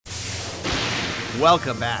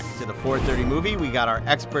Welcome back to the 430 movie. We got our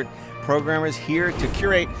expert programmers here to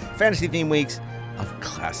curate fantasy theme weeks of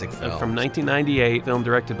classic films. From 1998, film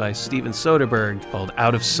directed by Steven Soderbergh called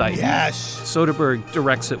Out of Sight. Yes. Soderbergh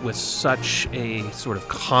directs it with such a sort of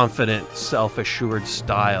confident, self-assured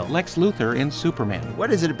style. Lex Luthor in Superman.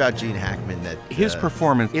 What is it about Gene Hackman that... His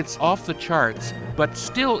performance, it's off the charts, but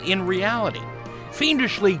still in reality.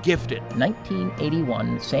 Fiendishly gifted.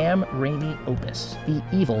 1981 Sam Raimi opus, The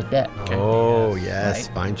Evil Dead. Oh, yes.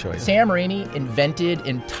 Right. Fine choice. Sam Raimi invented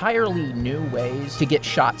entirely new ways to get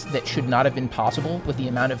shots that should not have been possible with the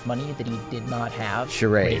amount of money that he did not have.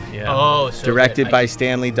 Charade. Yeah. Oh, so Directed good. by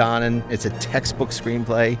Stanley Donen. It's a textbook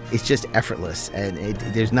screenplay. It's just effortless, and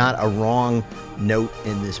there's not a wrong note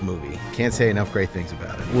in this movie. Can't say enough great things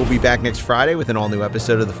about it. We'll be back next Friday with an all-new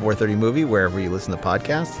episode of the 430 movie, wherever you listen to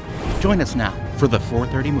podcasts. Join us now for the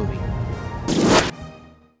 430 movie.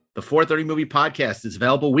 The 430 Movie Podcast is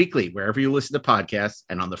available weekly wherever you listen to podcasts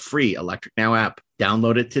and on the free Electric Now app.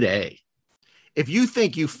 Download it today. If you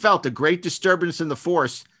think you felt a great disturbance in the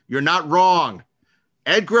Force, you're not wrong.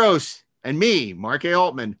 Ed Gross and me, Mark A.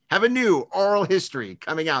 Altman, have a new oral history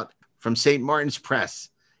coming out from St. Martin's Press.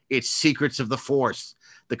 It's Secrets of the Force,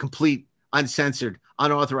 the complete, uncensored,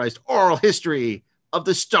 unauthorized oral history of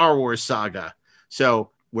the Star Wars saga. So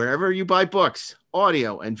wherever you buy books,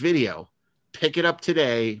 audio, and video, pick it up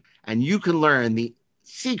today, and you can learn the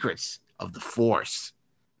secrets of the Force.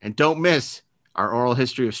 And don't miss our oral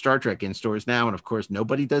history of Star Trek in stores now. And of course,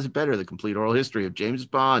 nobody does it better, the complete oral history of James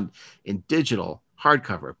Bond in digital,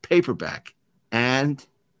 hardcover, paperback, and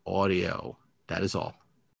audio. That is all.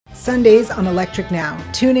 Sundays on Electric Now.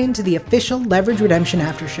 Tune in to the official Leverage Redemption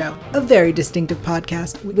After Show, a very distinctive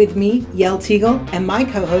podcast with me, Yael Teagle, and my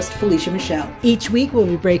co-host, Felicia Michelle. Each week, we'll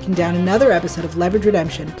be breaking down another episode of Leverage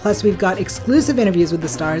Redemption. Plus, we've got exclusive interviews with the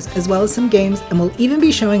stars, as well as some games, and we'll even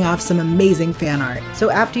be showing off some amazing fan art. So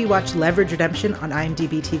after you watch Leverage Redemption on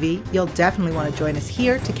IMDb TV, you'll definitely want to join us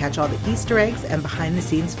here to catch all the Easter eggs and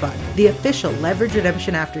behind-the-scenes fun. The official Leverage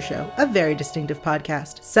Redemption After Show, a very distinctive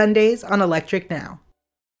podcast. Sundays on Electric Now.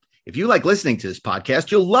 If you like listening to this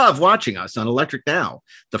podcast, you'll love watching us on Electric Now,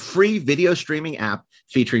 the free video streaming app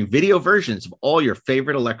featuring video versions of all your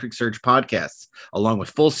favorite Electric Surge podcasts, along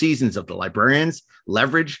with full seasons of The Librarians,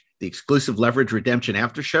 Leverage, the exclusive Leverage Redemption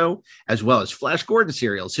After Show, as well as Flash Gordon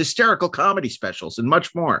serials, hysterical comedy specials, and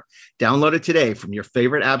much more. Download it today from your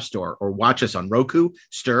favorite app store or watch us on Roku,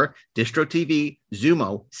 Stir, Distro TV,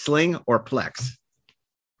 Zumo, Sling, or Plex.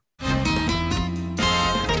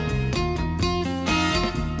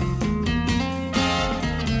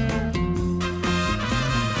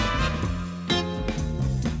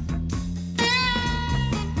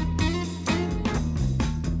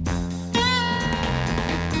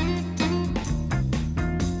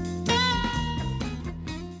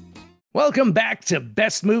 Welcome back to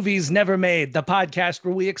Best Movies Never Made, the podcast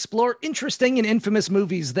where we explore interesting and infamous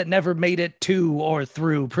movies that never made it to or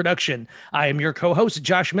through production. I am your co-host,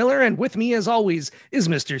 Josh Miller, and with me, as always, is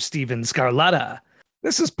Mr. Steven Scarlatta.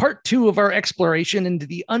 This is part 2 of our exploration into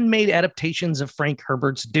the unmade adaptations of Frank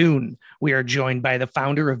Herbert's Dune. We are joined by the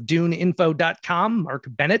founder of DuneInfo.com, Mark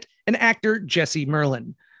Bennett, and actor Jesse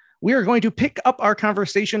Merlin. We are going to pick up our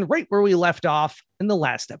conversation right where we left off in the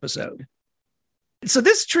last episode. So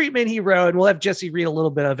this treatment he wrote, and we'll have Jesse read a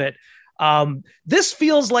little bit of it. This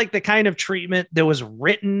feels like the kind of treatment that was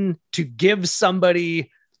written to give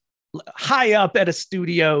somebody high up at a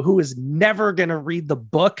studio who is never going to read the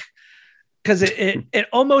book, because it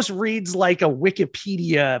almost reads like a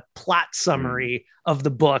Wikipedia plot summary of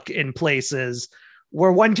the book in places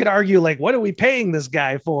where one could argue, like, what are we paying this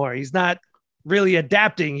guy for? He's not really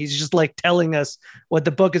adapting. He's just like telling us what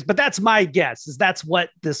the book is. But that's my guess, is that's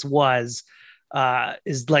what this was.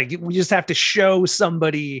 Is like, we just have to show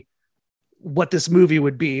somebody what this movie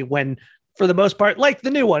would be, when for the most part, like the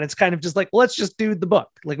new one, it's kind of just like, well, let's just do the book.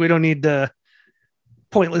 Like, we don't need to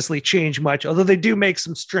pointlessly change much, although they do make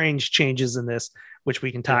some strange changes in this, which we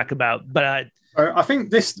can talk about. But I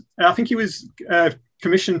think he was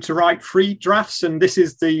commissioned to write 3 drafts, and this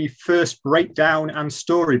is the first breakdown and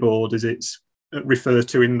storyboard, as it's referred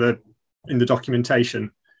to in the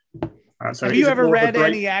documentation. So have you ever read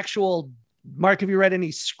any actual, Mark, have you read any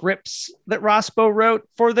scripts that Rospo wrote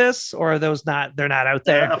for this, or are those they're not out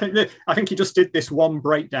there? I think he just did this one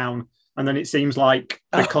breakdown, and then it seems like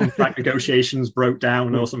the contract negotiations broke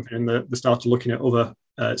down or something, and they started looking at other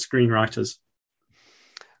screenwriters.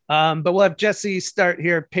 But we'll have Jesse start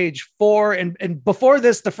here, page 4. And before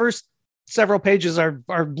this, the first several pages are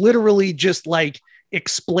literally just like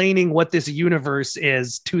explaining what this universe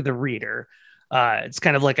is to the reader. It's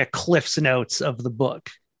kind of like a Cliff's Notes of the book.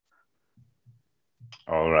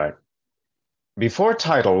 All right. Before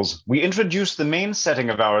titles, we introduce the main setting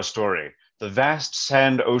of our story, the vast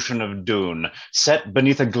sand ocean of Dune, set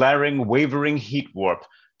beneath a glaring, wavering heat warp.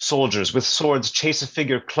 Soldiers with swords chase a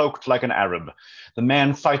figure cloaked like an Arab. The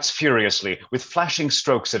man fights furiously, with flashing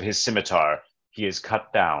strokes of his scimitar. He is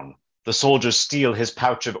cut down. The soldiers steal his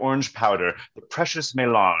pouch of orange powder, the precious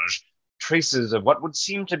mélange. Traces of what would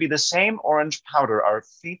seem to be the same orange powder are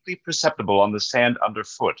faintly perceptible on the sand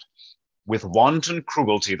underfoot. With wanton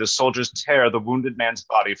cruelty, the soldiers tear the wounded man's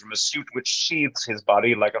body from a suit which sheathes his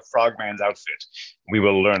body like a frogman's outfit. We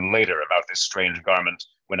will learn later about this strange garment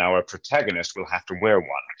when our protagonist will have to wear one.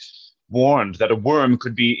 Warned that a worm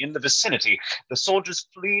could be in the vicinity, the soldiers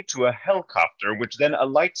flee to a helicopter which then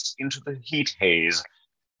alights into the heat haze.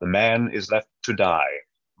 The man is left to die.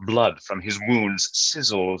 Blood from his wounds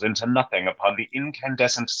sizzles into nothing upon the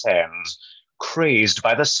incandescent sands. Crazed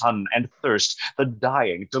by the sun and thirst, the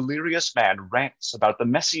dying, delirious man rants about the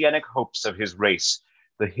messianic hopes of his race,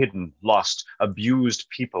 the hidden, lost, abused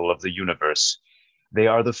people of the universe. They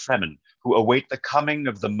are the Fremen who await the coming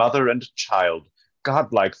of the mother and child,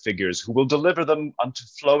 godlike figures who will deliver them unto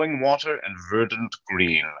flowing water and verdant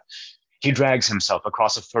green. He drags himself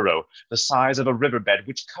across a furrow, the size of a riverbed,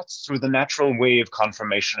 which cuts through the natural wave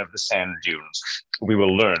conformation of the sand dunes. We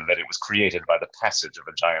will learn that it was created by the passage of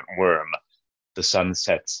a giant worm. The sun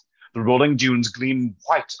sets. The rolling dunes gleam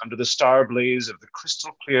white under the star blaze of the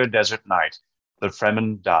crystal-clear desert night. The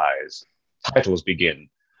Fremen dies. Titles begin.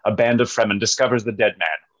 A band of Fremen discovers the dead man.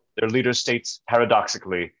 Their leader states,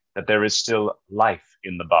 paradoxically, that there is still life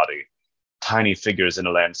in the body. Tiny figures in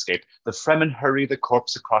a landscape, the Fremen hurry the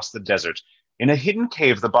corpse across the desert. In a hidden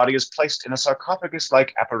cave, the body is placed in a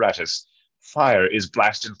sarcophagus-like apparatus. Fire is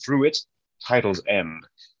blasted through it. Titles end.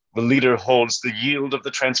 The leader holds the yield of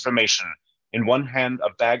the transformation. In one hand,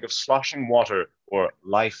 a bag of sloshing water, or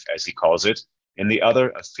life as he calls it. In the other,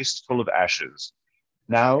 a fistful of ashes.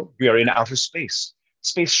 Now we are in outer space.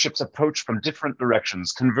 Spaceships approach from different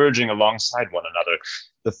directions, converging alongside one another.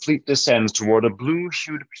 The fleet descends toward a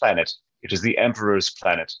blue-hued planet. It is the Emperor's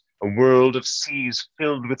planet, a world of seas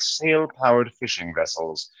filled with sail-powered fishing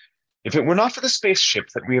vessels. If it were not for the spaceship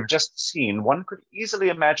that we have just seen, one could easily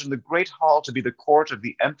imagine the Great Hall to be the court of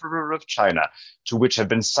the Emperor of China, to which have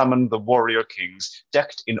been summoned the warrior kings,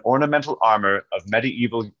 decked in ornamental armor of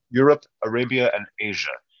medieval Europe, Arabia, and Asia.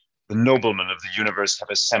 The noblemen of the universe have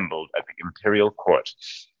assembled at the imperial court.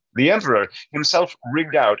 The Emperor, himself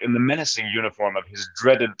rigged out in the menacing uniform of his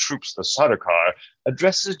dreaded troops, the Sardaukar,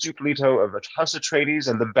 addresses Duke Leto of House Atreides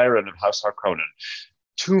and the Baron of House Harkonnen.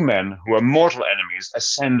 Two men who are mortal enemies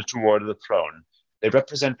ascend toward the throne. They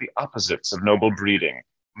represent the opposites of noble breeding.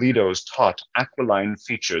 Leto's taut, aquiline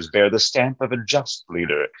features bear the stamp of a just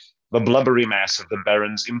leader. The blubbery mass of the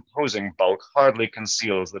Baron's imposing bulk hardly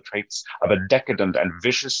conceals the traits of a decadent and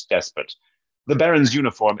vicious despot. The Baron's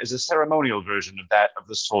uniform is a ceremonial version of that of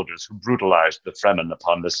the soldiers who brutalized the Fremen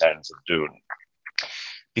upon the sands of Dune.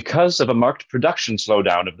 Because of a marked production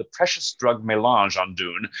slowdown of the precious drug mélange on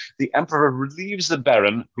Dune, the Emperor relieves the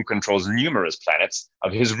Baron, who controls numerous planets,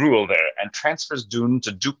 of his rule there and transfers Dune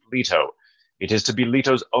to Duke Leto. It is to be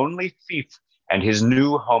Leto's only fief and his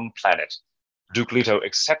new home planet. Duke Leto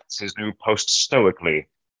accepts his new post stoically.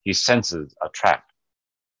 He senses a trap.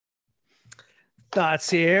 Thoughts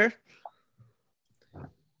here?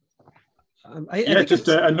 I think just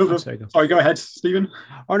another. Sorry, go ahead, Stephen.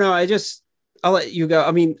 Oh no, I'll let you go.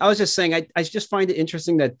 I mean, I was just saying, I just find it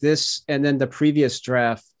interesting that this and then the previous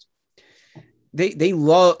draft, they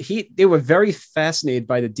were very fascinated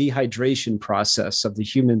by the dehydration process of the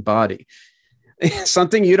human body.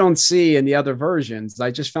 Something you don't see in the other versions.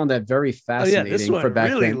 I just found that very fascinating. This one for back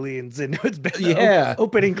really then. leans into its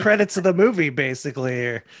opening credits of the movie, basically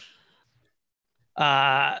here.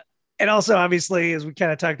 And also, obviously, as we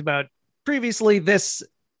kind of talked about previously, this,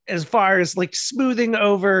 as far as like smoothing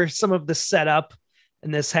over some of the setup,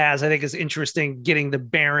 and this has, I think, is interesting, getting the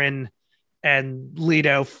Baron and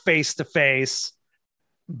Leto face to face,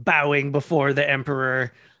 bowing before the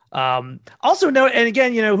Emperor. Also note, and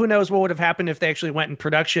again, who knows what would have happened if they actually went in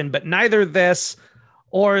production, but neither this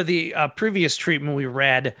or the previous treatment we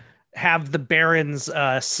read have the Baron's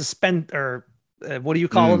what do you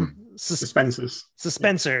call them?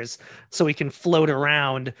 Suspensors, so he can float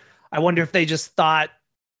around. I wonder if they just thought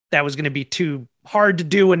that was going to be too hard to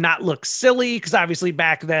do and not look silly, because obviously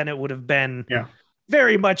back then it would have been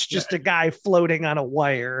very much just a guy floating on a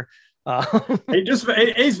wire. It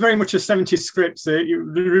is very much a 70s script. You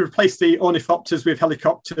replace the ornithopters with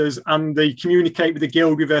helicopters, and they communicate with the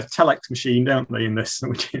guild with a telex machine, don't they, in this?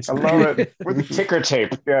 Which is... I love it. With ticker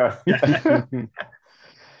tape, yeah.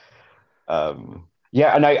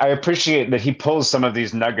 Yeah, and I appreciate that he pulls some of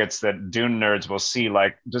these nuggets that Dune nerds will see,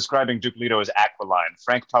 like describing Duke Leto as aquiline.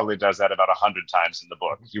 Frank probably does that about 100 times in the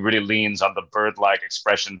book. He really leans on the bird-like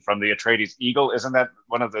expression from the Atreides eagle. Isn't that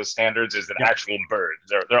one of the standards? Is an actual bird?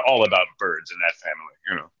 They're all about birds in that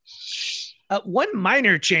family, One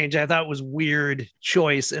minor change I thought was weird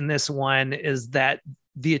choice in this one is that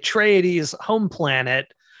the Atreides home planet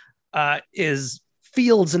is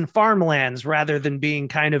fields and farmlands rather than being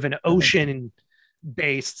kind of an ocean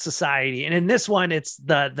based society. And in this one, it's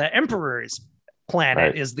the Emperor's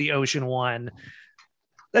planet is the ocean one.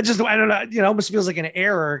 That just, I don't know, almost feels like an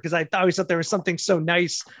error because I always thought there was something so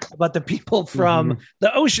nice about the people from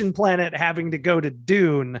the ocean planet having to go to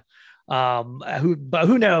Dune. But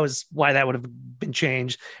who knows why that would have been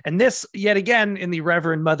changed. And this, yet again, in the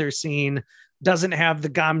Reverend Mother scene, doesn't have the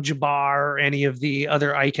Gom Jabbar or any of the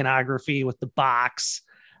other iconography with the box.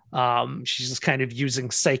 She's just kind of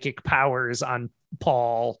using psychic powers on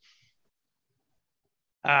Paul.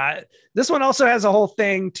 This one also has a whole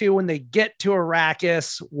thing too when they get to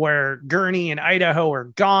Arrakis where Gurney and Idaho are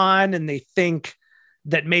gone and they think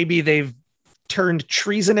that maybe they've turned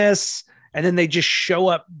treasonous, and then they just show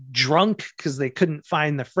up drunk because they couldn't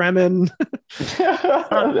find the Fremen.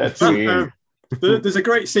 There's a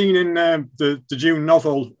great scene in the Dune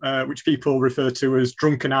novel, which people refer to as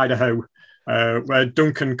Drunken Idaho, where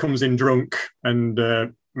Duncan comes in drunk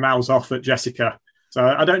and mouths off at Jessica. So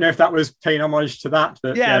I don't know if that was paying homage to that,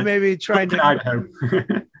 but maybe trying Drunken to.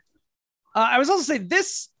 Idaho. I was also say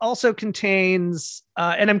this also contains,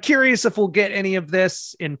 and I'm curious if we'll get any of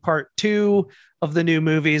this in part 2 of the new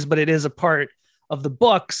movies, but it is a part of the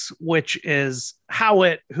books, which is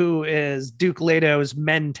Howat, who is Duke Leto's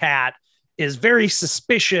mentat, is very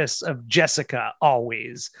suspicious of Jessica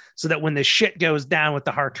always, so that when the shit goes down with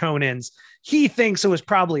the Harkonnens, he thinks it was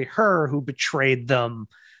probably her who betrayed them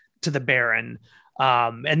to the Baron.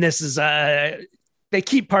 And this is they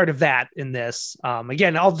keep part of that in this.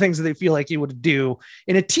 Again, all the things that they feel like you would do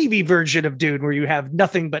in a TV version of Dune, where you have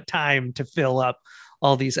nothing but time to fill up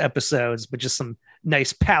all these episodes, but just some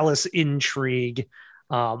nice palace intrigue.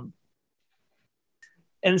 And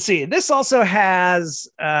see, this also has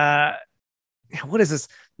what is this?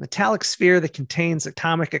 Metallic sphere that contains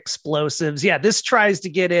atomic explosives. Yeah, this tries to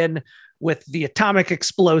get in with the atomic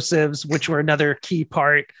explosives, which were another key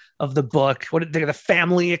part of the book. What they're the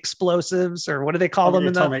family explosives, or what do they call them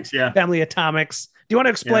in atomics, the family atomics? Do you want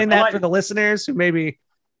to explain that for the listeners who maybe?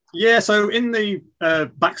 Yeah, so in the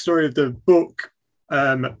backstory of the book,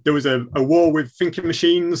 there was a war with thinking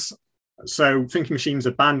machines. So thinking machines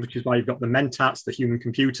are banned, which is why you've got the mentats, the human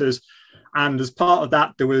computers. And as part of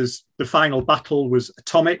that, there was the final battle was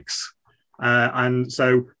atomics. And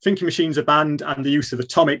so thinking machines are banned, and the use of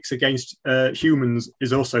atomics against humans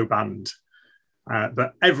is also banned.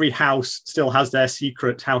 But every house still has their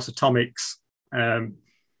secret house atomics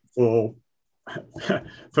for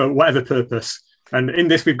whatever purpose. And in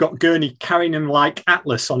this, we've got Gurney carrying him like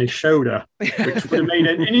Atlas on his shoulder, which would have made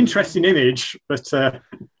an interesting image. But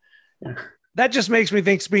that just makes me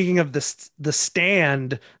think, speaking of the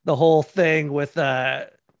Stand, the whole thing with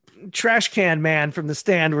Trash Can Man from The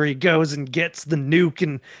Stand, where he goes and gets the nuke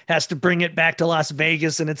and has to bring it back to Las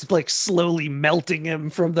Vegas, and it's like slowly melting him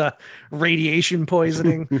from the radiation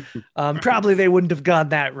poisoning. Probably they wouldn't have gone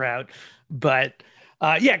that route, but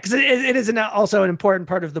because it is also an important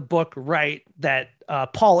part of the book, right? That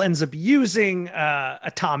Paul ends up using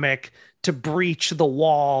atomic to breach the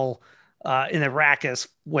wall in Arrakis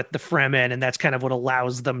with the Fremen, and that's kind of what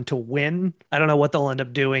allows them to win. I don't know what they'll end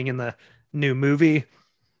up doing in the new movie.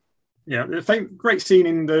 Yeah, great scene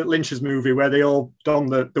in the Lynch's movie where they all don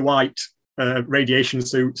the white radiation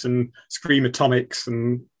suits and scream atomics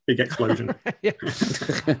and big explosion.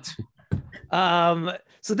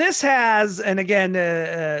 So this has, and again,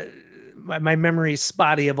 my memory's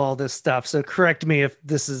spotty of all this stuff, so correct me if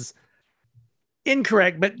this is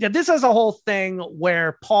incorrect, but this has a whole thing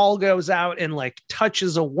where Paul goes out and like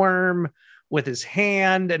touches a worm with his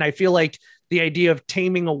hand, and I feel like the idea of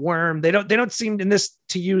taming a worm, they don't seem in this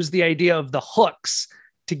to use the idea of the hooks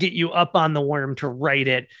to get you up on the worm to ride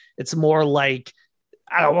it. It's more like,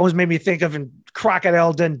 I don't know, always made me think of in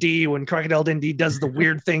Crocodile Dundee, when Crocodile Dundee does the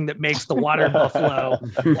weird thing that makes the water buffalo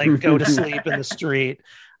like go to sleep in the street.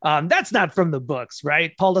 That's not from the books,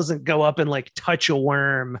 right? Paul doesn't go up and like touch a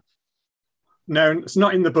worm. No, it's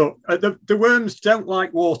not in the book. The worms don't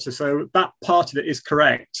like water, so that part of it is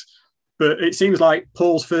correct. But it seems like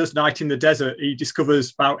Paul's first night in the desert, he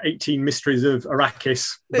discovers about 18 mysteries of Arrakis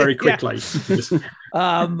very quickly.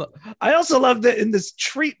 I also love that in this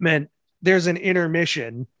treatment, there's an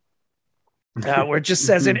intermission where it just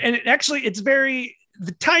says, and actually it's very,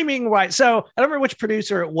 the timing, right? So I don't remember which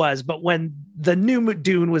producer it was, but when the new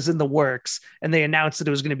Dune was in the works and they announced that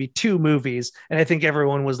it was going to be 2 movies, and I think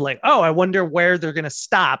everyone was like, oh, I wonder where they're going to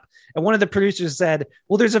stop. And one of the producers said,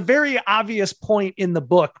 well, there's a very obvious point in the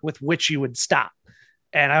book with which you would stop.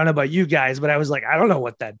 And I don't know about you guys, but I was like, I don't know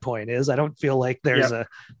what that point is. I don't feel like there's a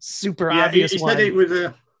super obvious one.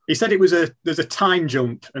 He said there's a time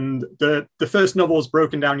jump, and the first novel is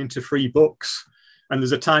broken down into 3 books, and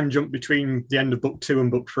there's a time jump between the end of book 2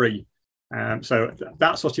 and book 3. So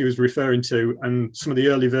that's what he was referring to. And some of the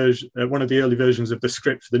early one of the early versions of the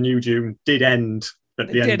script for the new Dune did end at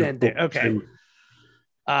the end of book 2.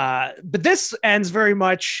 But this ends very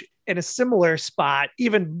much in a similar spot,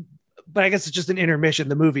 but I guess it's just an intermission.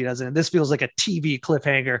 The movie doesn't. And this feels like a TV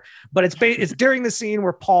cliffhanger, but it's during the scene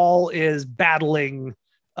where Paul is battling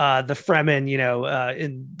the Fremen,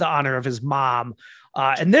 in the honor of his mom.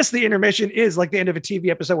 And the intermission is like the end of a TV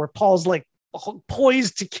episode where Paul's like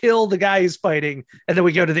poised to kill the guy he's fighting. And then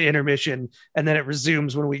we go to the intermission and then it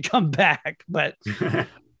resumes when we come back. But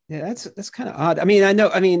yeah, that's kind of odd. I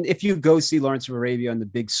mean, if you go see Lawrence of Arabia on the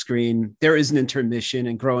big screen, there is an intermission.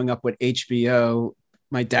 And growing up with HBO,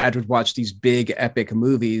 my dad would watch these big epic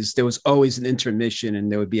movies. There was always an intermission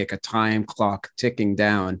and there would be like a time clock ticking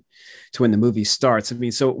down to when the movie starts. I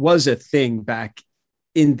mean, so it was a thing back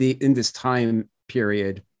in this time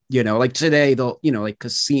period, like today they'll, like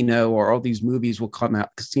Casino or all these movies will come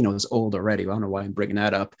out. Casino is old already. I don't know why I'm bringing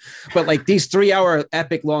that up, but like these 3-hour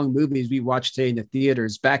epic long movies we watched today in the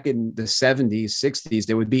theaters back in the 70s, 60s,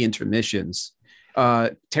 there would be intermissions.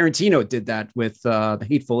 Tarantino did that with The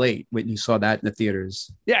Hateful Eight when you saw that in the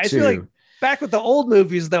theaters. Yeah, I feel like back with the old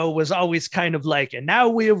movies though was always kind of like, and now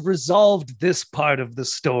we have resolved this part of the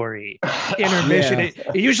story. Intermission.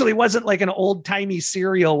 Yeah. It usually wasn't like an old timey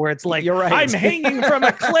serial where it's like, you're right, I'm hanging from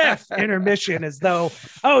a cliff. Intermission, as though,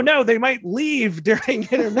 oh no, they might leave during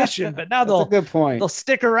intermission, but now they'll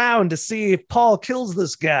stick around to see if Paul kills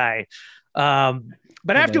this guy.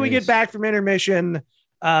 But after we get back from intermission,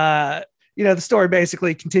 the story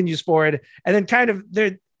basically continues forward, and then kind of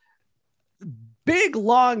the big,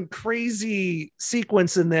 long, crazy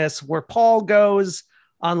sequence in this where Paul goes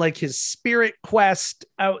on like his spirit quest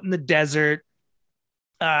out in the desert.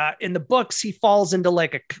 In the books, he falls into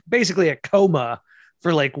like basically a coma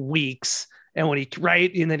for like weeks. And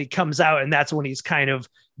and then he comes out, and that's when he's kind of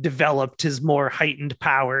developed his more heightened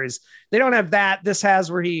powers. They don't have that. This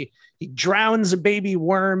has where he drowns a baby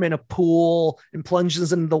worm in a pool and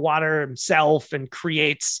plunges into the water himself and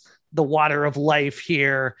creates the water of life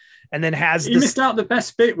here. And then you missed out the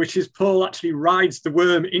best bit, which is Paul actually rides the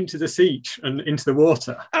worm into the sea and into the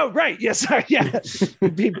water. Oh, right. Yes. Yeah.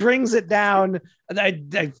 He brings it down.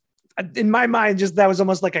 In my mind, that was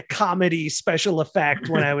almost like a comedy special effect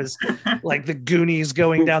when I was like the Goonies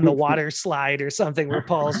going down the water slide or something, where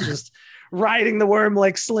Paul's just riding the worm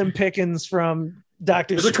like Slim Pickens from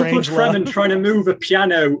Dr. Strangelove. There's a couple of Fremen trying to move a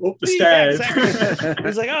piano up the stairs. Exactly.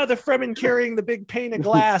 He's like, oh, the Fremen carrying the big pane of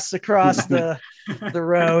glass across the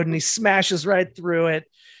road, and he smashes right through it,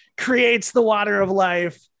 creates the water of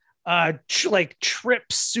life,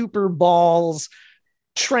 trips super balls,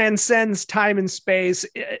 transcends time and space.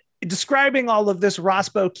 Describing all of this,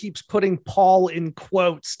 Rospo keeps putting Paul in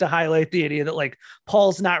quotes to highlight the idea that like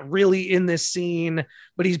Paul's not really in this scene,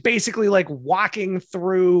 but he's basically like walking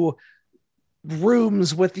through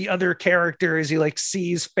rooms with the other characters. He like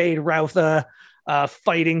sees Fade Routha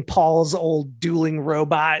fighting Paul's old dueling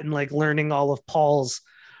robot and like learning all of Paul's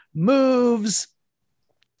moves.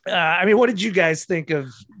 What did you guys think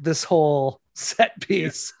of this whole set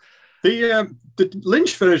piece? The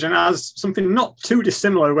Lynch version has something not too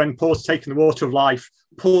dissimilar. When Paul's taking the water of life,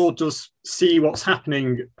 Paul does see what's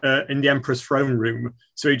happening in the Emperor's throne room.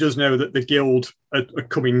 So he does know that the Guild are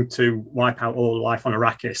coming to wipe out all life on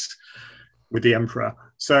Arrakis with the Emperor.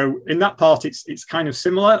 So in that part, it's kind of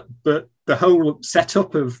similar, but the whole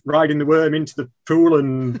setup of riding the worm into the pool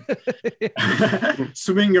and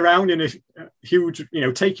swimming around in a huge,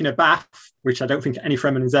 taking a bath, which I don't think any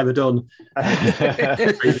Fremen has ever done.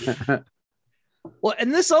 Well,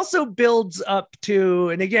 and this also builds up to,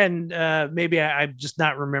 and again, maybe I'm just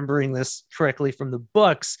not remembering this correctly from the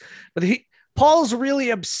books, but Paul's really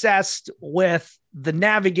obsessed with the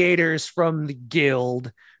navigators from the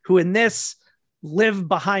Guild, who in this live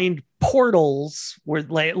behind portals where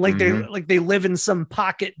they live in some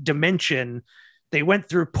pocket dimension. They went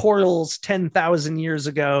through portals 10,000 years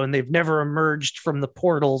ago and they've never emerged from the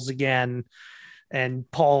portals again. And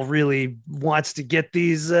Paul really wants to get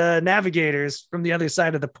these navigators from the other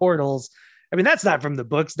side of the portals. I mean, that's not from the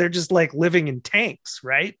books. They're just like living in tanks,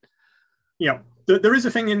 right? Yeah. There is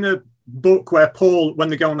a thing in the book where Paul, when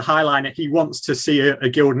they go on the High Liner, he wants to see a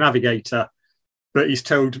guild navigator, but he's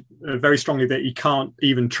told very strongly that he can't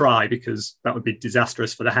even try because that would be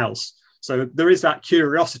disastrous for the house. So there is that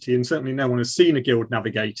curiosity, and certainly no one has seen a guild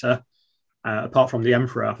navigator apart from the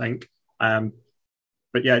Emperor, I think.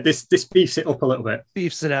 But yeah, this beefs it up a little bit.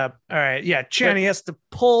 Beefs it up. All right. Yeah. Chani has to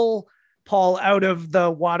pull Paul out of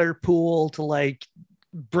the water pool to like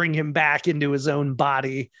bring him back into his own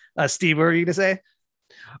body. Steve, what were you going to say?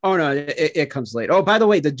 Oh, no, it comes late. Oh, by the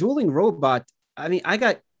way, the dueling robot. I mean, I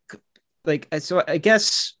got like, so I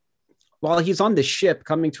guess while he's on the ship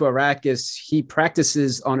coming to Arrakis, he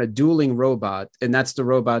practices on a dueling robot. And that's the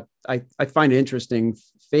robot I find it interesting.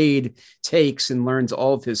 Fade takes and learns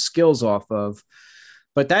all of his skills off of.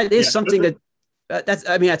 But that is something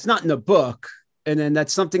that's not in the book. And then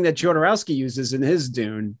that's something that Jodorowsky uses in his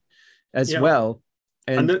Dune as well.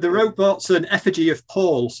 And the robot's an effigy of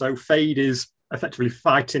Paul. So Fade is effectively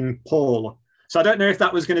fighting Paul. So I don't know if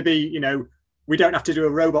that was going to be, we don't have to do a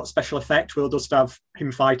robot special effect. We'll just have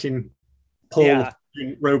him fighting Paul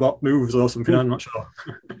in robot moves or something. I'm not sure.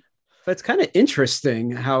 But it's kind of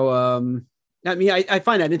interesting how, I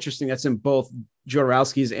find that interesting. That's in both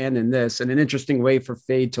Jodorowsky's and in this, and an interesting way for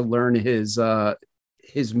Fade to learn his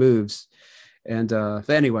moves. And but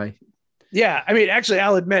anyway. Yeah, I mean, actually,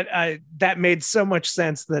 I'll admit that made so much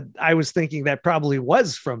sense that I was thinking that probably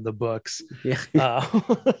was from the books. Yeah.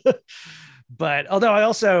 But although I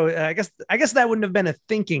also, I guess that wouldn't have been a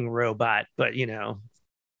thinking robot, but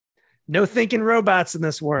no thinking robots in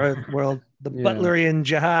this world. The Butlerian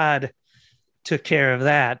Jihad took care of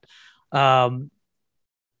that. So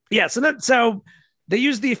they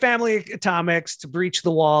use the family atomics to breach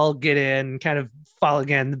the wall, get in, kind of follow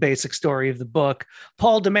again the basic story of the book.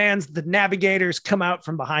 Paul demands the navigators come out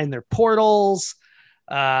from behind their portals.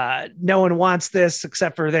 No one wants this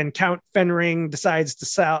except for then Count Fenring decides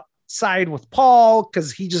to side with Paul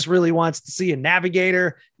because he just really wants to see a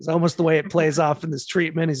navigator. It's almost the way it plays off in this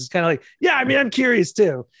treatment. He's just kind of like, yeah, I mean, I'm curious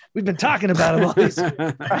too. We've been talking about him all these years.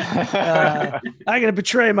 I'm going to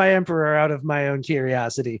betray my emperor out of my own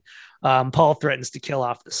curiosity. Paul threatens to kill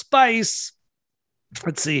off the spice.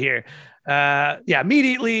 Let's see here.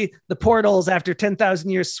 Immediately the portals, after 10,000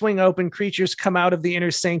 years, swing open. Creatures come out of the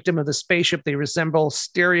inner sanctum of the spaceship. They resemble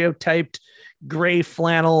stereotyped gray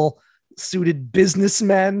flannel suited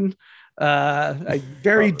businessmen. A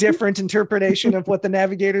very different interpretation of what the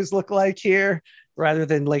navigators look like here, rather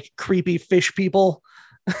than like creepy fish people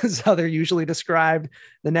is how they're usually described.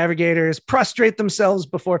 The navigators prostrate themselves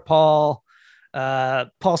before Paul.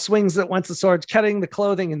 Paul swings at once the sword, cutting the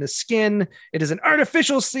clothing and the skin. It is an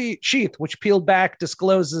artificial sheath, which peeled back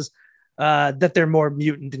discloses that they're more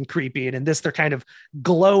mutant and creepy. And in this, they're kind of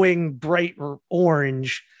glowing bright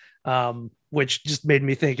orange, which just made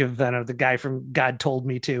me think of the guy from God Told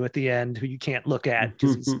Me To at the end, who you can't look at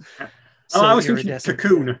because he's I was thinking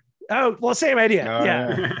Cocoon. Oh, well, same idea.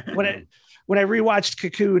 Yeah. When I rewatched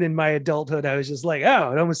Cocoon in my adulthood, I was just like,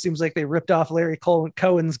 oh, it almost seems like they ripped off Larry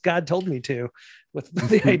Cohen's God Told Me To with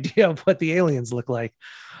the idea of what the aliens look like.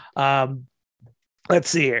 Let's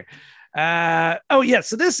see here.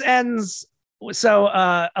 So this ends.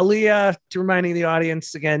 So Alia, to reminding the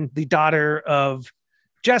audience again, the daughter of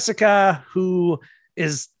Jessica, who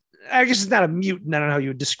is, I guess it's not a mutant, I don't know how you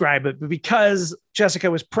would describe it, but because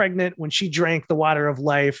Jessica was pregnant when she drank the water of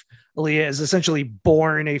life, Alia is essentially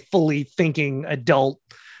born a fully thinking adult.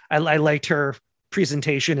 I liked her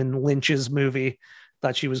presentation in Lynch's movie.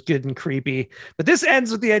 Thought she was good and creepy. But this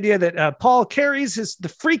ends with the idea that Paul carries the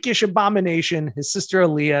freakish abomination, his sister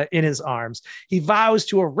Alia, in his arms. He vows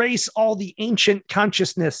to erase all the ancient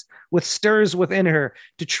consciousness which stirs within her,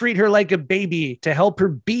 to treat her like a baby, to help her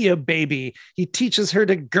be a baby. He teaches her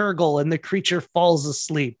to gurgle, and the creature falls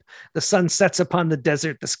asleep. The sun sets upon the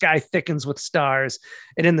desert. The sky thickens with stars.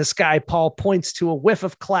 And in the sky, Paul points to a whiff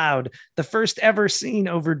of cloud, the first ever seen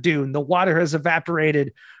over Dune. The water has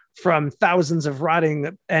evaporated from thousands of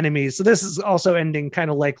rotting enemies. So this is also ending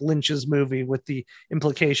kind of like Lynch's movie, with the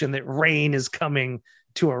implication that rain is coming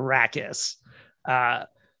to Arrakis,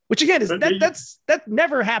 which again is that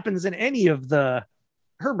never happens in any of the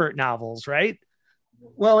Herbert novels, right?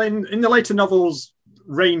 Well, in the later novels,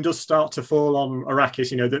 rain does start to fall on Arrakis.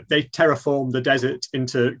 That they terraform the desert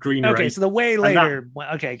into greenery. Okay, so the way later.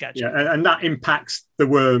 Okay, gotcha. Yeah, and that impacts the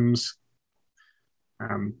worms.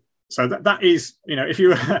 So that is, if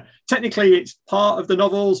you technically it's part of the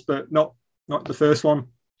novels, but not the first one.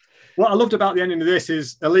 What I loved about the ending of this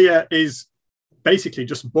is Alia is basically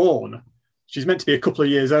just born. She's meant to be a couple of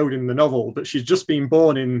years old in the novel, but she's just been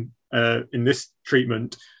born in this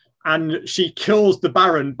treatment, and she kills the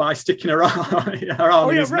Baron by sticking her arm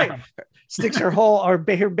in his mouth. Sticks her her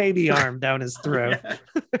baby arm down his throat. God,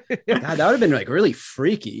 that would have been like really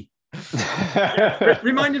freaky. It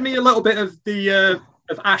reminded me a little bit of the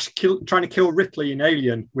of Ash trying to kill Ripley in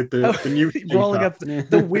Alien with the new rolling up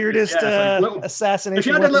the weirdest assassination. If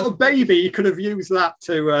you had a little baby, you could have used that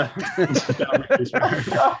to.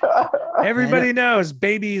 Everybody knows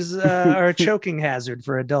babies are a choking hazard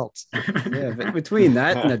for adults. Yeah, but between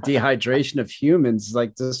that and the dehydration of humans,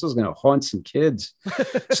 like this was going to haunt some kids.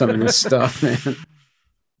 Some of this stuff, man.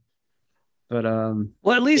 But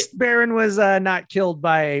well, at least Baron was not killed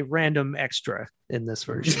by a random extra in this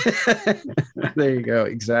version. There you go,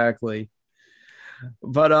 exactly.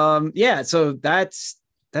 But yeah, so that's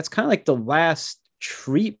kind of like the last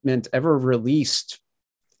treatment ever released,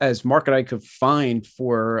 as Mark and I could find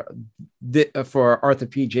for Arthur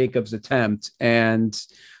P. Jacobs' attempt. And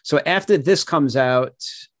so after this comes out,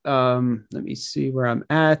 let me see where I'm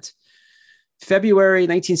at. February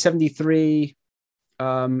 1973.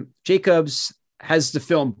 Jacobs has the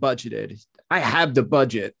film budgeted. I have the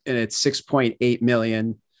budget, and it's $6.8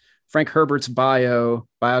 million. Frank Herbert's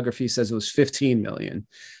biography says it was $15 million.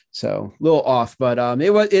 So a little off, but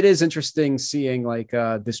it is interesting seeing like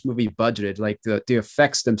this movie budgeted, like the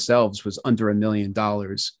effects themselves was under $1 million.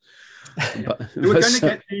 Because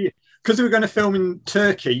they were going to film in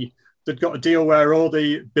Turkey, they'd got a deal where all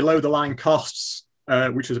the below the line costs,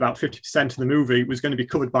 which was about 50% of the movie, was going to be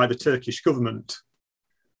covered by the Turkish government.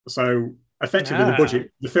 So effectively,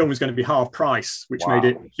 the film was going to be half price, which made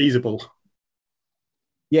it feasible.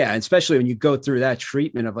 Yeah, especially when you go through that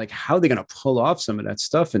treatment of like how they're going to pull off some of that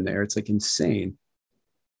stuff in there. It's like insane.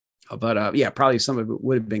 But yeah, probably some of it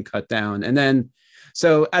would have been cut down. And then,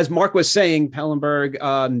 so as Mark was saying,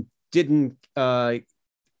 Pellenberg didn't, Arthur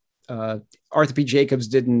P. Jacobs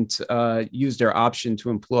didn't use their option to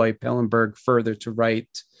employ Pellenberg further to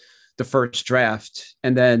write the first draft.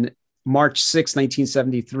 And then March 6,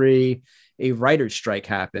 1973, a writer's strike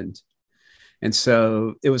happened. And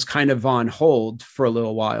so it was kind of on hold for a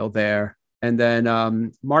little while there. And then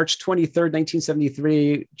March 23rd,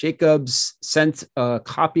 1973, Jacobs sent a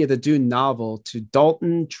copy of the Dune novel to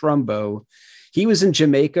Dalton Trumbo. He was in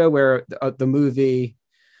Jamaica where the movie,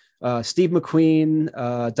 Steve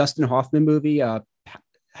McQueen, Dustin Hoffman movie. How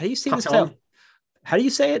do you say this title? How do you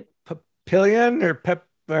say it? Papillon or Papillon.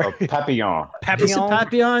 Is it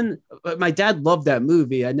Papillon? My dad loved that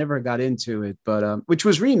movie. I never got into it, but which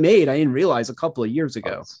was remade, I didn't realize, a couple of years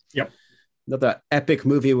ago. Yep. Another epic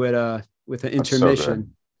movie with an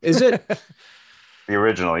intermission. So is it? The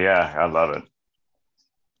original, yeah. I love it.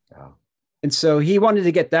 Yeah. And so he wanted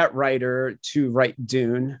to get that writer to write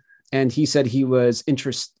Dune, and he said he was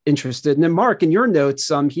interested. And then Mark, in your notes,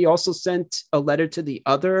 he also sent a letter to the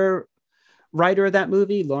other writer of that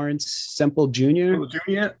movie, Lawrence Semple Jr.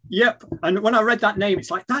 Yep. And when I read that name,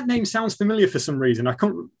 it's like, that name sounds familiar for some reason. I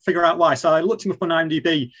couldn't figure out why. So I looked him up on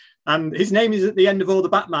IMDb, and his name is at the end of all the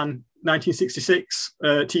Batman 1966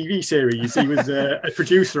 TV series. He was a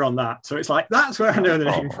producer on that. So it's like, that's where I know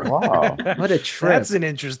the name from. Wow. What a trip. That's an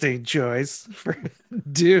interesting choice for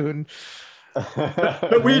Dune.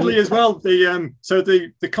 But weirdly as well, they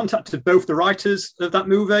contacted both the writers of that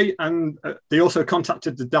movie, and they also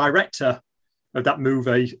contacted the director of that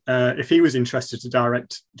movie if he was interested to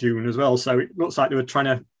direct Dune as well. So it looks like they were trying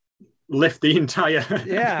to lift the entire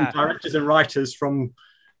directors and writers from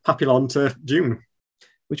Papillon to Dune,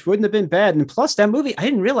 which wouldn't have been bad. And plus, that movie, I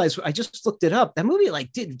didn't realize, I just looked it up, that movie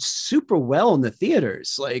like did super well in the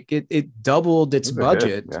theaters. Like it doubled its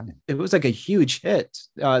budget. Yeah. It was like a huge hit.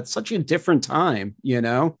 It's such a different time,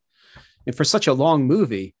 and for such a long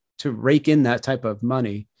movie to rake in that type of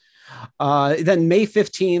money. Then May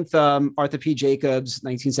 15th, Arthur P. Jacobs,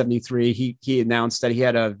 1973, he announced that he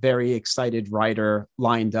had a very excited writer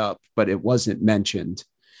lined up, but it wasn't mentioned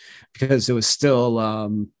because there was still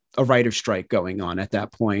a writer's strike going on at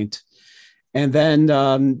that point. And then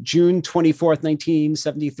June 24th,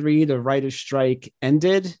 1973, the writer's strike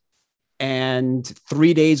ended. And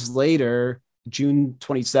 3 days later, June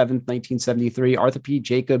 27th, 1973, Arthur P.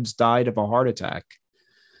 Jacobs died of a heart attack.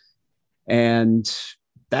 And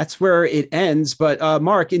that's where it ends. But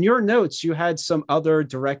Mark, in your notes, you had some other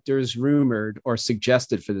directors rumored or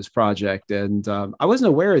suggested for this project. And I wasn't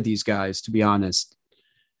aware of these guys, to be honest.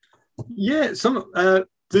 Yeah,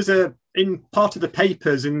 there's in part of the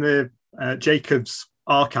papers in the Jacobs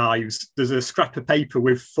archives, there's a scrap of paper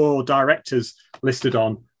with 4 directors listed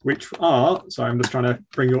on, which are, sorry, I'm just trying to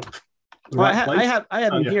bring up. I have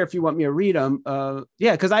them here if you want me to read them.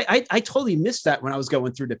 Yeah, because I totally missed that when I was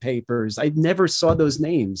going through the papers. I never saw those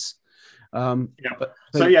names.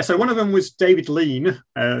 So one of them was David Lean,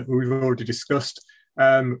 who we've already discussed.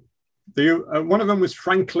 One of them was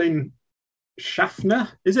Franklin Schaffner,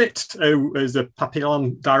 is it? As a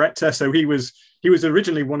Papillon director. So he was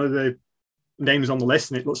originally one of the names on the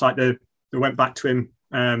list, and it looks like they went back to him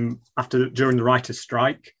during the writer's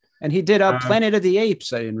strike. And he did Planet of the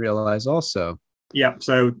Apes, I didn't realize also. Yeah,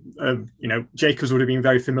 so Jacobs would have been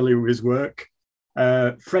very familiar with his work.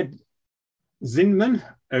 Fred Zinman,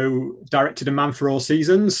 who directed A Man for All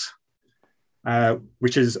Seasons,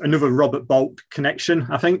 which is another Robert Bolt connection,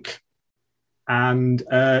 I think. And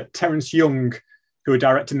Terence Young, who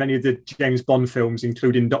directed many of the James Bond films,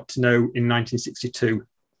 including Dr. No in 1962.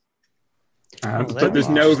 But there's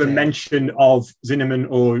no other mention of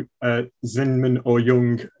Zinman or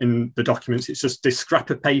Young in the documents. It's just this scrap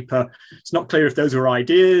of paper. It's not clear if those were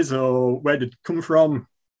ideas or where did it come from.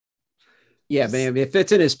 Yeah, man, if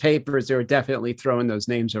it's in his papers, they were definitely throwing those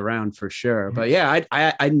names around for sure. But yeah,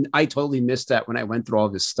 I totally missed that when I went through all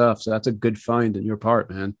of his stuff. So that's a good find on your part,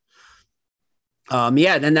 man.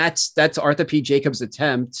 Then that's Arthur P. Jacobs'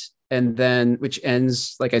 attempt, and then which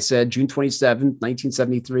ends, like I said, June 27th,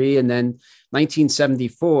 1973, and then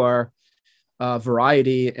 1974,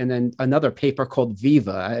 Variety, and then another paper called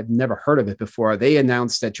Viva. I've never heard of it before. They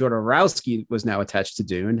announced that Jodorowsky was now attached to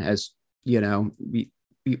Dune, as you know,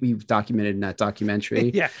 we've documented in that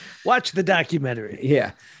documentary. Yeah, watch the documentary.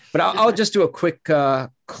 Yeah, but I'll just do a quick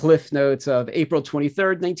cliff notes of April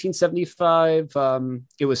 23rd, 1975.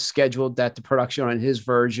 It was scheduled that the production on his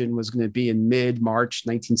version was going to be in mid-March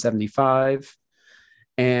 1975.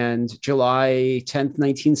 And July 10th,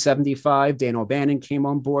 1975, Dan O'Bannon came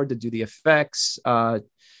on board to do the effects.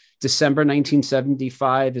 December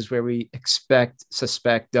 1975 is where we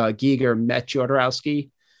suspect Giger met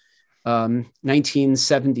Jodorowsky.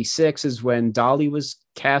 1976 is when Dolly was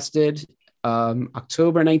casted.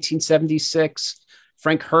 October 1976,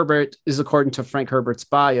 Frank Herbert is, according to Frank Herbert's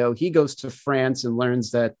bio, he goes to France and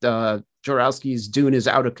learns that Jodorowsky's Dune is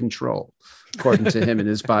out of control, according to him in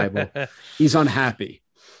his Bible. He's unhappy.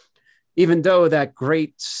 Even though that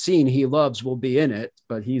great scene he loves will be in it,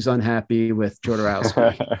 but he's unhappy with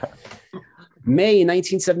Jodorowsky. May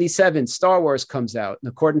 1977, Star Wars comes out. And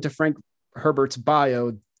according to Frank Herbert's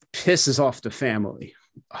bio, pisses off the family.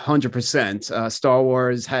 100%. Star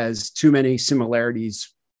Wars has too many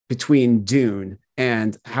similarities between Dune,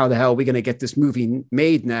 and how the hell are we going to get this movie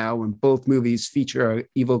made now when both movies feature an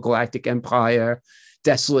evil galactic empire,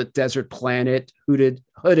 desolate desert planet,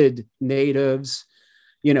 hooded natives?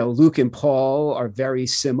 You know, Luke and Paul are very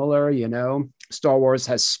similar. You know, Star Wars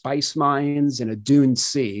has spice mines and a dune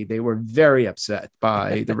sea. They were very upset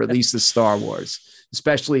by the release of Star Wars,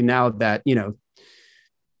 especially now that, you know,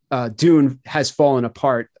 Dune has fallen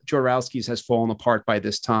apart. Jodorowsky's has fallen apart by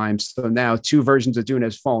this time. So now two versions of Dune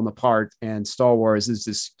has fallen apart, and Star Wars is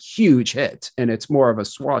this huge hit. And it's more of a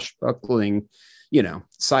swashbuckling, you know,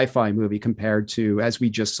 sci-fi movie compared to, as we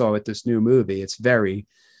just saw with this new movie. It's very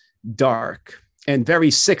dark and very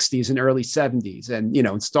 60s and early 70s. And, you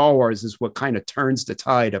know, Star Wars is what kind of turns the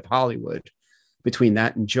tide of Hollywood between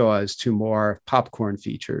that and Jaws, two more popcorn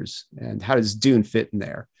features. And how does Dune fit in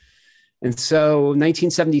there? And so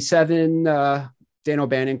 1977, Dan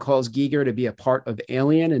O'Bannon calls Giger to be a part of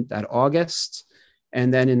Alien in that August.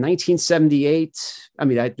 And then in 1978, I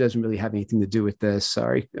mean, that doesn't really have anything to do with this.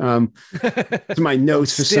 Sorry. It's my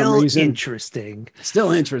notes for some reason.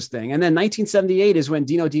 Still interesting. And then 1978 is when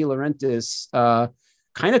Dino De Laurentiis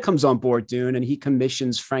kind of comes on board Dune, and he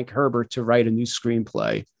commissions Frank Herbert to write a new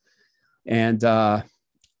screenplay. And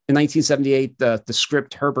in 1978, the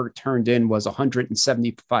script Herbert turned in was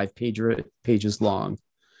 175 pages long,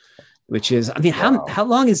 which is, I mean, how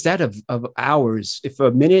long is that of hours? If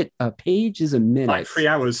a page is a minute. Like 3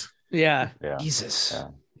 hours. Yeah. Jesus.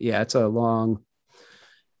 Yeah, it's a long.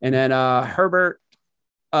 And then Herbert,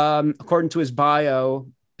 according to his bio,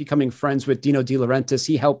 becoming friends with Dino De Laurentiis,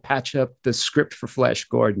 he helped patch up the script for Flash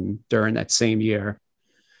Gordon during that same year.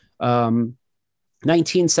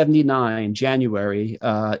 1979, January,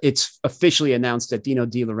 it's officially announced that Dino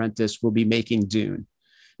De Laurentiis will be making Dune,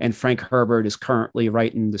 and Frank Herbert is currently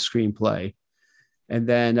writing the screenplay. And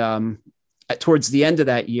then towards the end of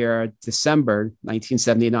that year, December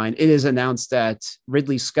 1979, it is announced that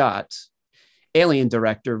Ridley Scott, Alien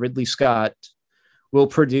director Ridley Scott, will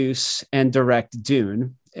produce and direct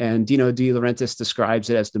Dune. And Dino De Laurentiis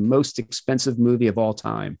describes it as the most expensive movie of all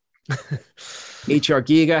time. H.R.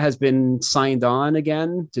 Giger has been signed on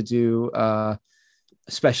again to do,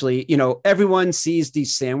 especially, you know, everyone sees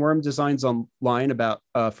these sandworm designs online about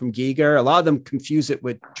from Giger. A lot of them confuse it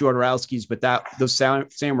with Jodorowsky's, but those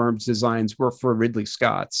sandworm designs were for Ridley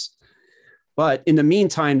Scott's. But in the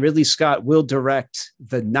meantime, Ridley Scott will direct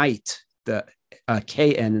The Knight, the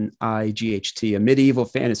Knight, a medieval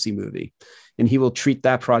fantasy movie, and he will treat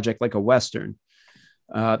that project like a Western.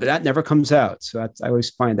 But that never comes out. So I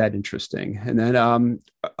always find that interesting. And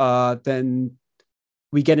then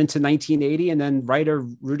we get into 1980, and then writer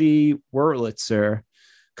Rudy Wurlitzer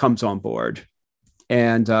comes on board.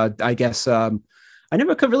 And I guess I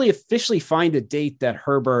never could really officially find a date that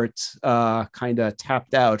Herbert kind of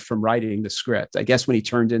tapped out from writing the script. I guess when he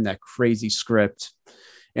turned in that crazy script.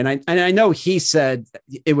 And I know he said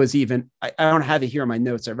it was even, I don't have it here in my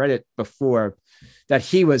notes. I read it before, that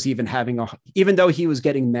he was even even though he was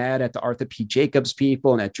getting mad at the Arthur P. Jacobs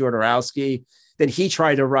people and at Jodorowsky, then he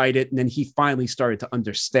tried to write it. And then he finally started to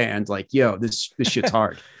understand, like, yo, this shit's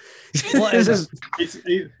hard. Well,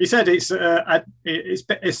 he said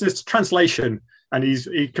it's this translation, and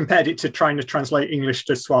he compared it to trying to translate English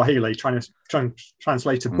to Swahili, trying to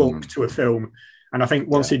translate a book to a film. And I think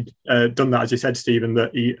once he'd done that, as you said, Stephen,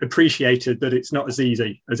 that he appreciated that it's not as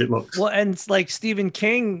easy as it looks. Well, and it's like Stephen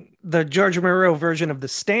King, the George Romero version of The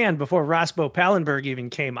Stand, before Roscoe Pallenberg even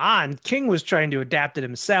came on, King was trying to adapt it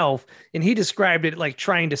himself, and he described it like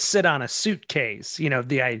trying to sit on a suitcase. You know,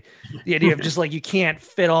 the idea of just like you can't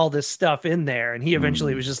fit all this stuff in there. And he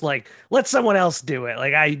eventually was just like, let someone else do it.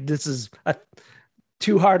 Like this is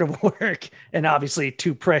too hard of work, and obviously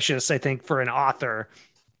too precious, I think, for an author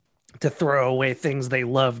to throw away things they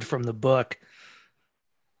loved from the book.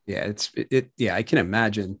 Yeah, I can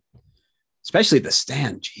imagine, especially The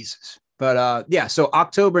Stand, Jesus. But so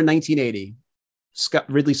October 1980,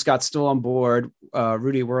 Ridley Scott's still on board.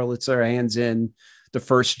 Rudy Wurlitzer hands in the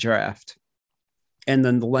first draft. And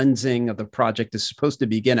then the lensing of the project is supposed to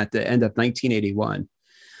begin at the end of 1981.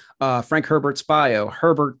 Frank Herbert's bio,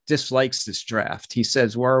 Herbert dislikes this draft. He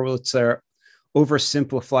says Wurlitzer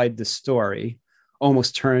oversimplified the story,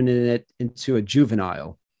 almost turning it into a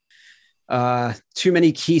juvenile. Too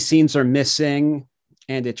many key scenes are missing,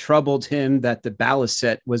 and it troubled him that the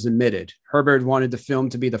balisette was omitted. Herbert wanted the film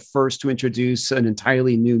to be the first to introduce an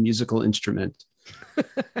entirely new musical instrument.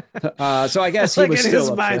 So I guess he was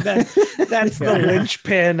still upset. That's the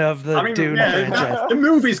linchpin of the Dune franchise. The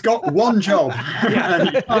movie's got one job,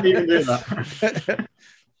 and you can't even do that.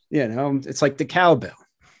 You know, it's like the cowbell.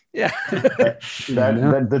 Yeah.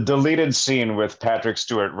 The deleted scene with Patrick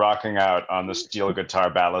Stewart rocking out on the steel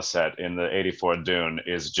guitar balisette in the 84 Dune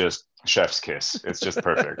is just chef's kiss. It's just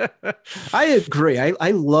perfect. I agree.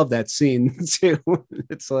 I love that scene too.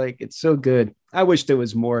 It's like, it's so good. I wish there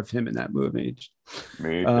was more of him in that movie.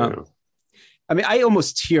 Me too. I mean, I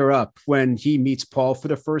almost tear up when he meets Paul for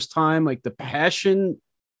the first time, like the passion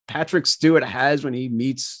Patrick Stewart has when he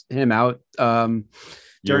meets him out during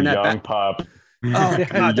young pup. Oh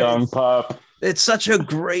God, young pup. It's such a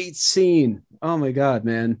great scene. Oh my God,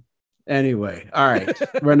 man. Anyway, all right.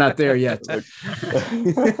 We're not there yet.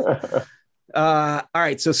 All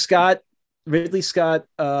right. So Ridley Scott,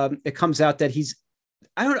 it comes out that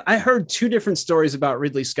I heard two different stories about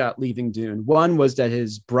Ridley Scott leaving Dune. One was that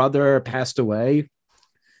his brother passed away.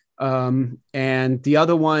 And the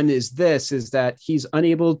other one is that he's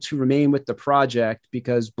unable to remain with the project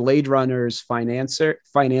because Blade Runner's financier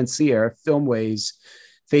Filmways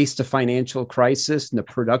faced a financial crisis, and the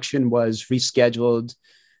production was rescheduled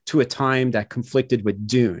to a time that conflicted with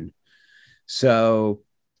Dune. So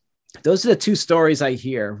those are the two stories I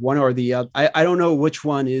hear, one or the other. I don't know which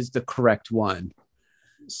one is the correct one.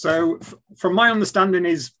 So from my understanding,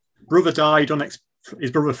 his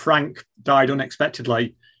brother Frank died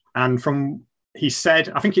unexpectedly. And he said,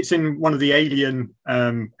 I think it's in one of the Alien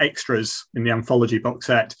extras in the anthology box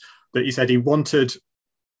set, that he said he wanted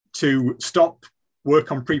to stop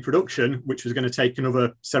work on pre-production, which was going to take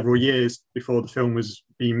another several years before the film was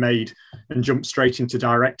being made, and jump straight into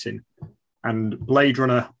directing. And Blade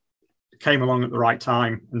Runner came along at the right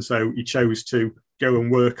time. And so he chose to go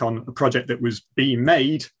and work on a project that was being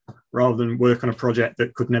made rather than work on a project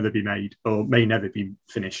that could never be made or may never be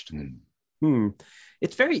finished.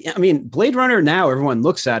 It's Blade Runner now, everyone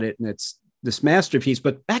looks at it and it's this masterpiece.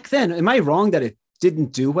 But back then, am I wrong that it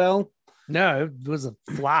didn't do well? No, it was a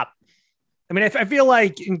flop. I mean, I feel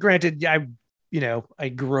like, and granted, I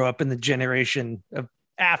grew up in the generation of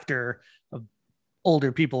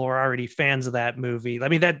older people who are already fans of that movie. I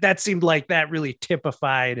mean, that seemed like that really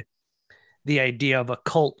typified the idea of a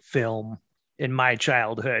cult film in my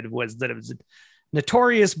childhood, was that it was a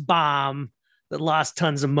notorious bomb that lost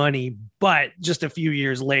tons of money, but just a few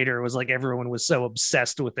years later, it was like everyone was so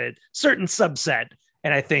obsessed with it, certain subset.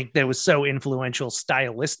 And I think that was so influential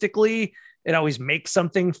stylistically. It always makes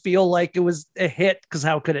something feel like it was a hit, because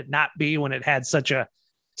how could it not be when it had such a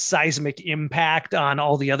seismic impact on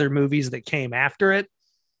all the other movies that came after it.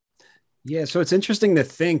 Yeah, so it's interesting to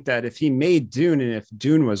think that if he made Dune and if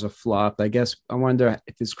Dune was a flop, I guess I wonder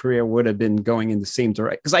if his career would have been going in the same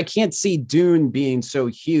direction. Because I can't see Dune being so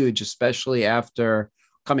huge, especially after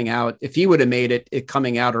coming out. If he would have made it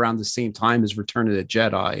coming out around the same time as Return of the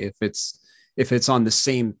Jedi, if it's on the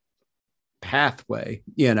same pathway,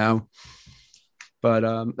 you know. But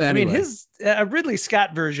anyway. I mean, his Ridley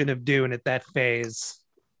Scott version of Dune at that phase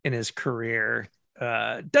in his career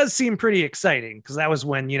does seem pretty exciting, because that was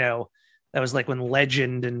when, you know, that was like when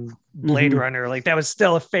Legend and Blade Runner, like that was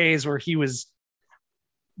still a phase where he was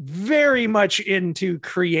very much into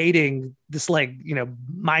creating this, like, you know,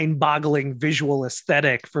 mind-boggling visual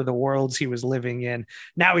aesthetic for the worlds he was living in.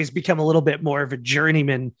 Now he's become a little bit more of a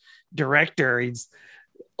journeyman director.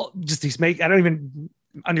 I don't even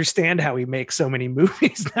understand how he makes so many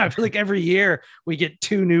movies now. I feel like every year we get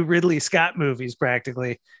 2 new Ridley Scott movies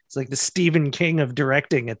practically. It's like the Stephen King of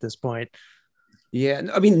directing at this point. Yeah,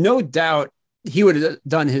 I mean, no doubt he would have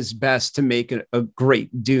done his best to make a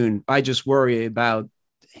great Dune. I just worry about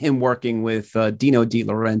him working with Dino De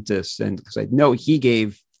Laurentiis, and because I know he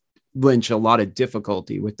gave Lynch a lot of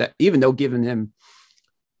difficulty with that, even though giving him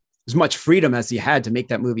as much freedom as he had to make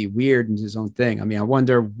that movie weird and his own thing. I mean, I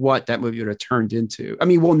wonder what that movie would have turned into. I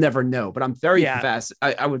mean, we'll never know, but I'm very fast.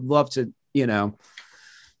 I would love to, you know,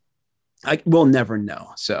 we'll never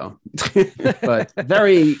know. So, but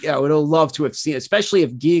I would have loved to have seen, especially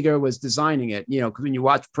if Giger was designing it, you know, because when you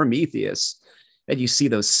watch Prometheus and you see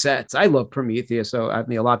those sets, I love Prometheus. So, I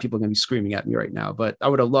mean, a lot of people are going to be screaming at me right now, but I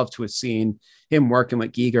would have loved to have seen him working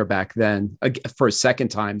with Giger back then for a second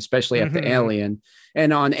time, especially after Alien.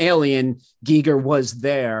 And on Alien, Giger was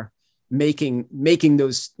there making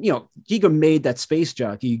those, you know, Giger made that space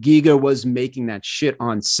jockey. Giger was making that shit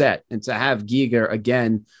on set. And to have Giger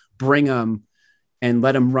again, bring him and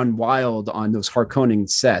let him run wild on those Harkonnen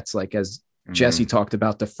sets, like as Jesse talked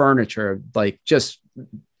about the furniture, like just,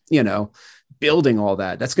 you know, building all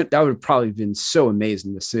that. That's good. That would have probably been so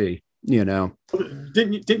amazing to see, you know.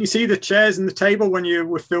 Didn't you see the chairs and the table when you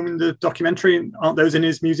were filming the documentary? Aren't those in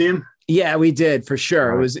his museum? Yeah, we did, for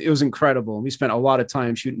sure. It was incredible. We spent a lot of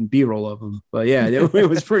time shooting B-roll of them, but yeah, it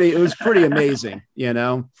was pretty amazing, you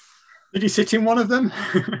know. Did you sit in one of them?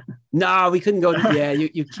 No, we couldn't go. Yeah,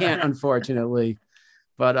 you can't, unfortunately.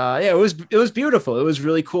 But yeah, it was beautiful. It was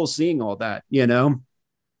really cool seeing all that, you know.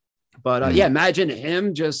 But yeah, imagine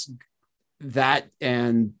him just that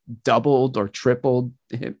and doubled or tripled.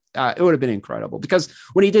 It would have been incredible, because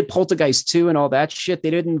when he did Poltergeist 2 and all that shit, they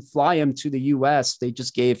didn't fly him to the US. They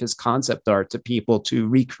just gave his concept art to people to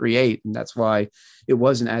recreate, and that's why it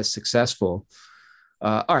wasn't as successful.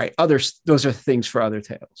 All right, those are things for other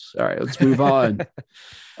tales. All right, let's move on.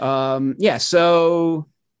 Yeah, so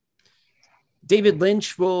David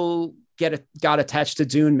Lynch got attached to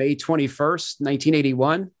Dune May 21st,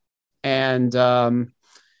 1981, and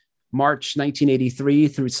March 1983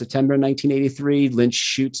 through September 1983, Lynch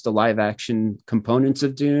shoots the live action components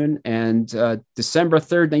of Dune, and December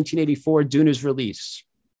 3rd, 1984, Dune is released.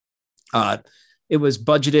 It was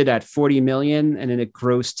budgeted at $40 million, and then it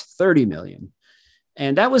grossed $30 million.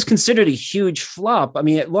 And that was considered a huge flop. I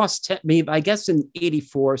mean, it lost I guess in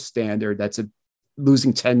 84 standard,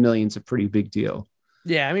 losing 10 million is a pretty big deal.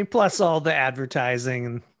 Yeah, I mean, plus all the advertising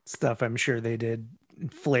and stuff, I'm sure they did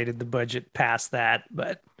inflated the budget past that.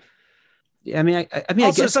 But yeah, I mean, also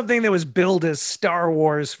I guess something that was billed as Star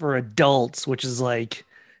Wars for adults, which is like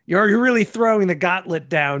you're really throwing the gauntlet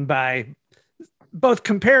down by both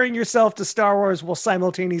comparing yourself to Star Wars while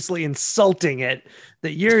simultaneously insulting it.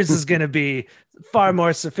 That yours is going to be far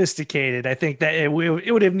more sophisticated. I think that it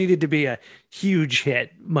would have needed to be a huge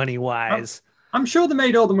hit money wise. I'm sure they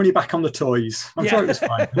made all the money back on the toys. I'm sure it was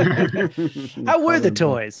fine. How were the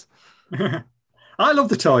toys? I love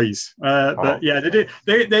the toys, but yeah, they did.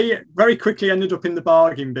 They very quickly ended up in the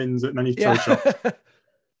bargain bins at many toy shops.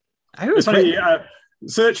 It's funny.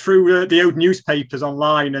 Search through the old newspapers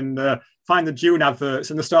online and find the Dune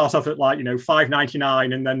adverts, and they start off at like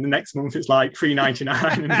 $5.99, and then the next month it's like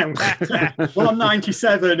 $3.99, and then well, I'm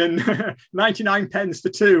 97 and 99 pence for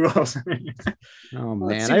 2 or something. Oh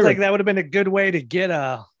man, it seems like that would have been a good way to get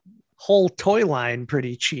a whole toy line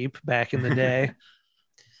pretty cheap back in the day.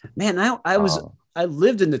 Man, I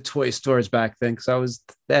lived in the toy stores back then because I was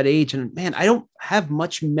that age, and man, I don't have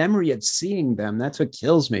much memory of seeing them. That's what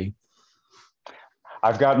kills me.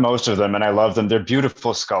 I've got most of them and I love them. They're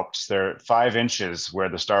beautiful sculpts. They're 5 inches where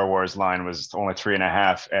the Star Wars line was only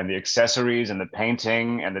 3.5. And the accessories and the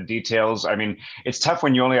painting and the details. I mean, it's tough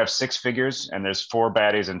when you only have 6 figures and there's 4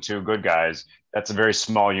 baddies and 2 good guys. That's a very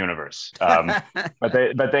small universe. But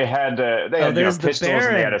they had pistols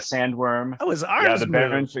and they had a sandworm. That was ours. Yeah, the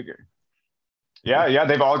Baron figure. Yeah,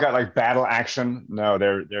 they've all got like battle action. No,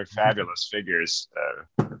 they're fabulous figures.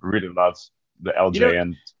 Really love the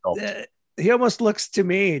LJN sculpt. He almost looks to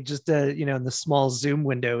me just in the small zoom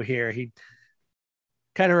window here. He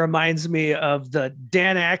kind of reminds me of the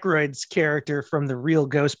Dan Aykroyd's character from the real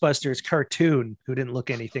Ghostbusters cartoon, who didn't look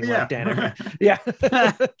anything like Dan Aykroyd. Yeah.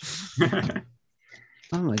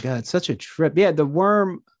 Oh my God, such a trip. Yeah, the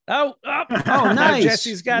worm. Oh, nice.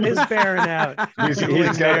 Jesse's got his Baron out.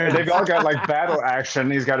 They've all got like battle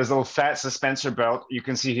action. He's got his little fat suspensor belt. You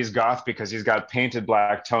can see he's goth because he's got painted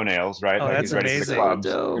black toenails, right? Oh, like that's amazing.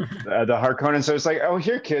 The Harkonnen. So it's like, oh,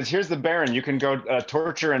 here, kids, here's the Baron. You can go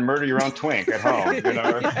torture and murder your own twink at home.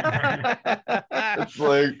 It's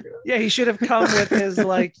like, yeah, he should have come with his,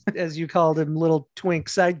 like, as you called him, little twink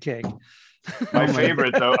sidekick. My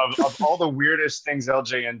favorite, though, of all the weirdest things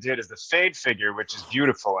LJN did is the Fade figure, which is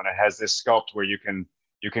beautiful, and it has this sculpt where you can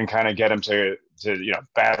kind of get him to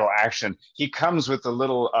battle action. He comes with a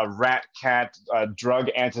little rat cat drug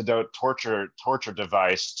antidote torture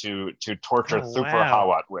device to torture Thupper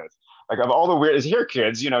Hawat with. Like, of all the weirdest, here,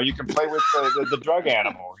 kids, you can play with the drug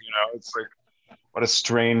animal. It's like, what a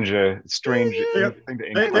strange thing to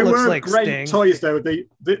They were like great Sting. Toys, though.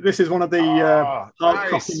 This is one of the hard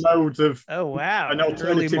copy modes of. Oh wow! An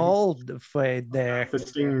early mold Fade there for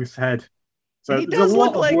Sting's head. So he does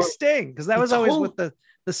look like Sting, because that was always with the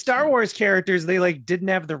Star Wars characters. They like didn't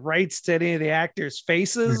have the rights to any of the actors'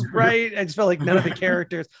 faces, right? I just felt like none of the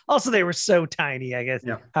characters. Also, they were so tiny. I guess.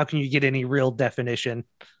 Yeah. How can you get any real definition?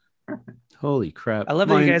 Holy crap. I love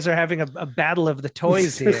that you guys are having a battle of the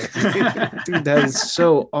toys here. Dude, that is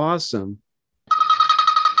so awesome.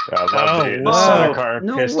 I love the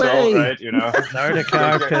Sardaukar pistol, way. Right?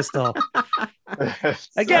 Sardaukar pistol.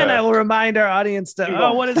 Again, I will remind our audience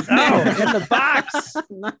what is in the box?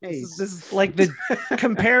 Nice. This is like the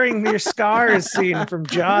comparing your scars scene from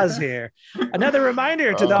Jaws here. Another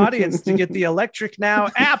reminder to the audience to get the Electric Now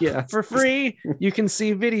app for free. You can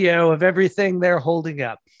see video of everything they're holding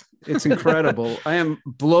up. It's incredible. I am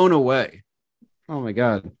blown away. Oh my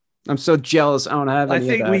God. I'm so jealous. I don't have any. I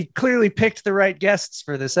think we clearly picked the right guests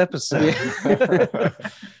for this episode. The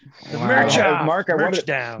merch off, merch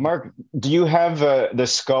down. Mark, do you have the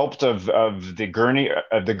sculpt of the Gurney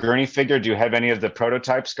figure? Do you have any of the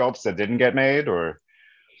prototype sculpts that didn't get made, or?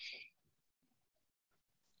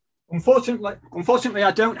 Unfortunately,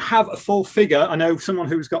 I don't have a full figure. I know someone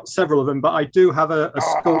who's got several of them, but I do have a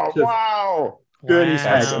sculpt of Gurney's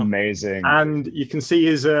head. That's amazing. And you can see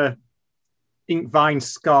his ink vine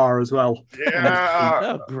scar as well.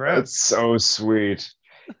 Yeah. That's so sweet.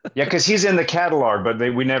 Yeah, because he's in the catalog, but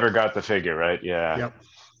we never got the figure, right? Yeah. Yep.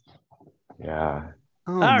 Yeah.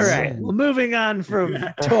 All right. Well, moving on from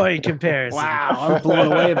toy comparison. Wow, I'm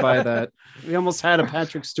blown away by that. We almost had a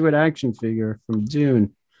Patrick Stewart action figure from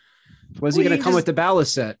Dune. Was he going to come with the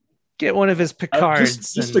ballast set? Get one of his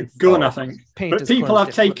Picards. Just a gun, I think. But people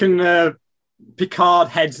have taken Picard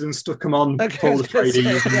heads and stuck them on Paul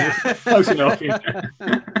Atreides. Close enough.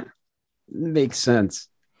 Makes sense.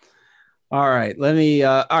 All right.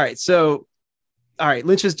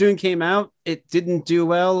 Lynch's Dune came out. It didn't do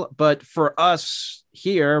well, but for us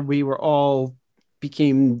here, we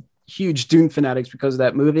became huge Dune fanatics because of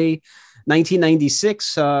that movie.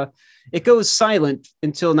 1996, it goes silent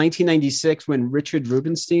until 1996 when Richard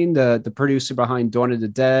Rubinstein, the producer behind Dawn of the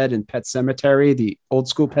Dead and Pet Sematary, the old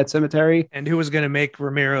school Pet Sematary. And who was going to make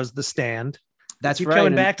Ramirez The Stand. That's Keep right.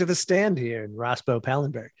 Coming back to The Stand here in Rospo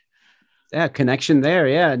Pallenberg. Yeah, connection there.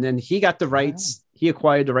 Yeah. And then he got the rights. He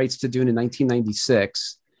acquired the rights to Dune in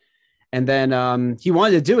 1996. And then he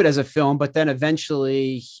wanted to do it as a film, but then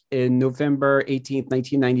eventually in November 18th,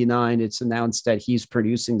 1999, it's announced that he's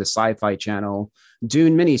producing the Sci-Fi Channel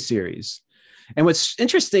Dune miniseries. And what's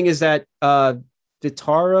interesting is that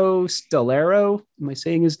Vittorio Stellaro, am I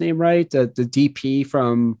saying his name right? The DP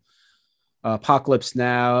from Apocalypse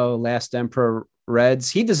Now, Last Emperor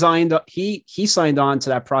Reds, he signed on to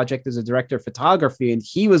that project as a director of photography, and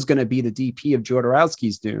he was going to be the DP of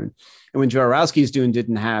Jodorowsky's Dune. And when Jodorowsky's Dune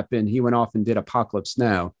didn't happen, he went off and did Apocalypse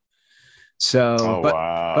Now. So,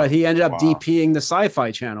 but he ended up DPing the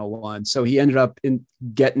Sci-Fi Channel one. So he ended up doing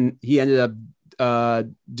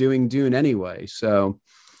Dune anyway. So,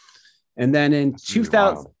 and then in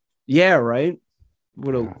 2000, yeah, right.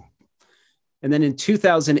 And then in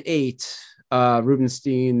 2008,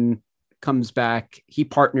 Rubinstein comes back. He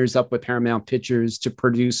partners up with Paramount Pictures to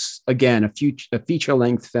produce again a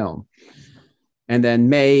feature-length film. And then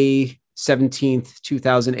May 17th,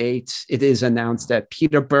 2008, it is announced that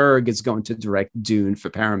Peter Berg is going to direct Dune for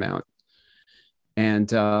Paramount.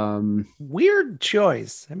 And weird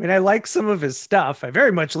choice. I mean, I like some of his stuff. I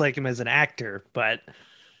very much like him as an actor, but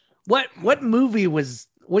what movie was,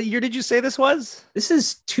 what year did you say this was? This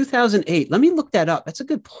is 2008. Let me look that up. That's a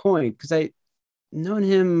good point, because I known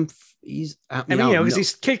him. Because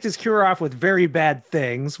he's kicked his career off with Very Bad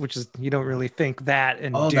Things, which is, you don't really think that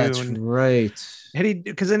in Dune. That's right. And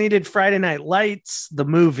because then he did Friday Night Lights, the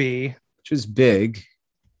movie, which was big,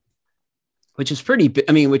 which is pretty big.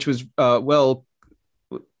 I mean, which was well.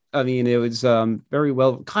 I mean, it was very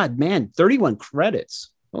well. God, man, 31 credits.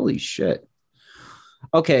 Holy shit.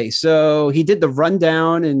 Okay, so he did The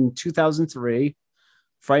Rundown in 2003,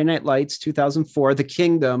 Friday Night Lights 2004, The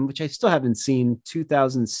Kingdom, which I still haven't seen,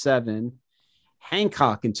 2007,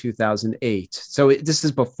 Hancock in 2008. So this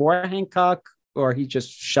is before Hancock, or he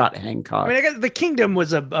just shot Hancock? I mean, I guess The Kingdom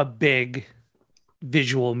was a big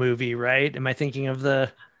visual movie, right? Am I thinking of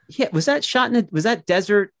the? Yeah, was that shot in was that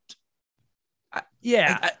desert?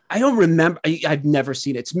 Yeah, I don't remember. I've never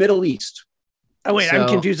seen it. It's Middle East. Oh wait, I'm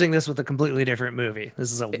confusing this with a completely different movie.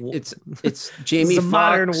 This is it's Jamie Foxx. A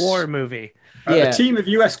modern war movie. A team of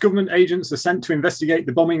US government agents are sent to investigate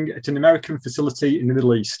the bombing at an American facility in the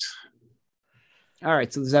Middle East. All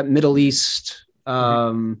right, so there's that Middle East.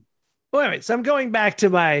 Wait, so I'm going back to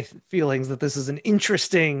my feelings that this is an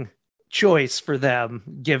interesting choice for them,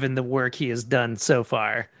 given the work he has done so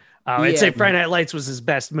far. I'd say Friday Night Lights was his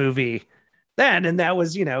best movie then, and that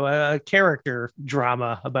was, a character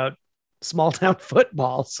drama about small town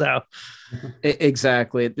football. So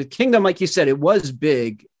exactly, The Kingdom, like you said, it was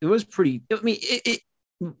big. It was pretty. I mean,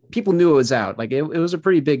 people knew it was out. Like it was a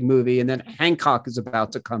pretty big movie, and then Hancock is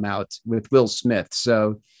about to come out with Will Smith,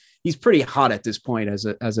 so he's pretty hot at this point as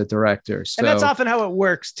a director. So. And that's often how it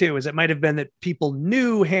works too. Is it might have been that people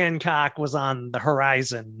knew Hancock was on the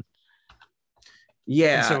horizon.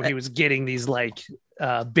 Yeah, and so he was getting these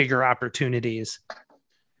bigger opportunities.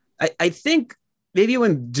 I think maybe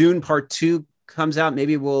when Dune Part 2 comes out,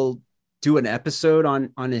 maybe we'll do an episode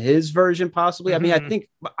on his version, possibly. Mm-hmm. I mean, I think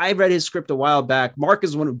I read his script a while back. Mark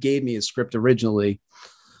is the one who gave me his script originally.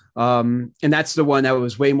 And that's the one that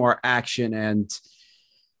was way more action. And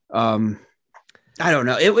I don't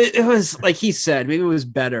know. It was like he said, maybe it was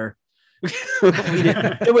better.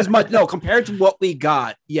 It was much, no, compared to what we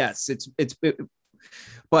got. Yes,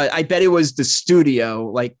 but I bet it was the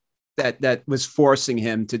studio that was forcing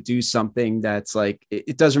him to do something that's like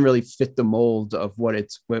it doesn't really fit the mold of what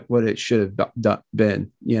it should have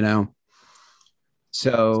been,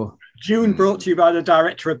 So Dune brought to you by the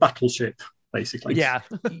director of Battleship, basically. Yeah,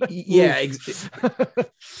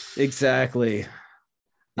 exactly.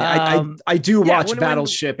 I do watch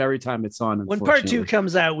Battleship every time it's on. When Part 2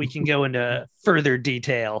 comes out, we can go into further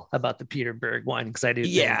detail about the Peter Berg one, because I do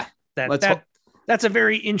think that's a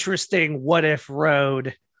very interesting what if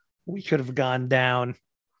road we could have gone down.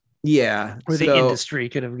 Yeah. Or the industry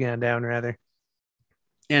could have gone down, rather.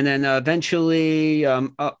 And then eventually,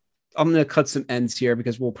 I'm going to cut some ends here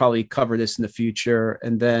because we'll probably cover this in the future.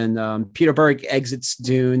 And then Peter Berg exits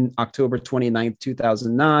Dune October 29th,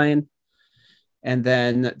 2009. And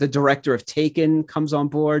then the director of Taken comes on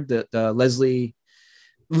board,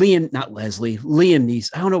 Liam Neeson.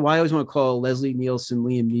 I don't know why I always want to call Leslie Nielsen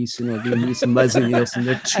Liam Neeson, or Liam Neeson Leslie Nielsen.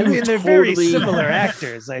 They're very similar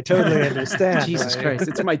actors. I totally understand. Jesus Christ,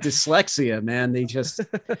 it's my dyslexia, man. They just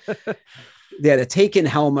the Taken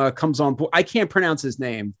Helma comes on board. I can't pronounce his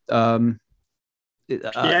name.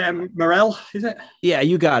 Morel, is it? Yeah,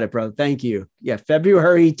 you got it, bro. Thank you. Yeah,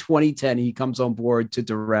 February 2010, he comes on board to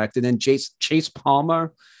direct, and then Chase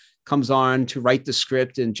Palmer comes on to write the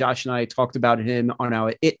script, and Josh and I talked about him on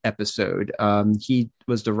our It episode. He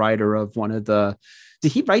was the writer of one of the.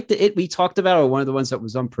 Did he write the It we talked about, or one of the ones that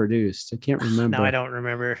was unproduced? I can't remember. No, I don't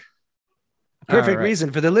remember. Perfect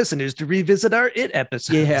reason for the listeners to revisit our It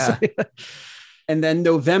episode. Yeah. And then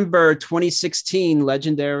November 2016,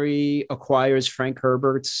 Legendary acquires Frank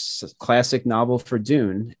Herbert's classic novel for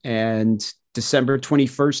Dune, and December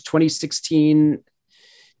 21st, 2016.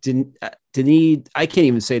 Denis, I can't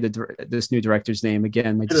even say this new director's name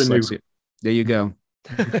again. My dyslexia. There you go.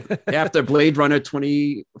 After Blade Runner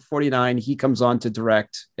 2049, he comes on to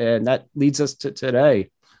direct, and that leads us to today.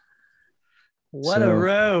 What a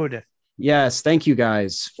road! Yes, thank you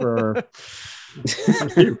guys for.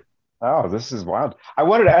 Thank you. Oh, this is wild. I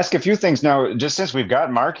wanted to ask a few things now, just since we've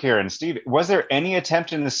got Mark here and Steve. Was there any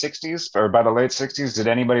attempt in the 60s or by the late 60s? Did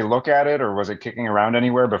anybody look at it, or was it kicking around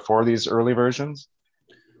anywhere before these early versions?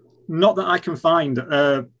 Not that I can find.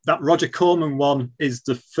 That Roger Corman one is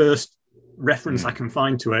the first reference I can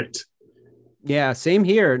find to it. Yeah, same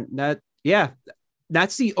here.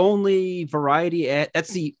 That's the only variety.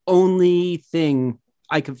 That's the only thing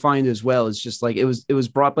I could find as well. It's just like it was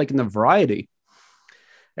brought like in the variety.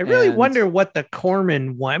 I really wonder what the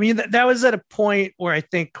Corman one. I mean, that was at a point where I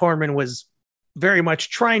think Corman was very much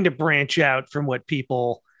trying to branch out from what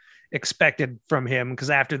people expected from him, because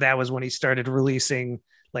after that was when he started releasing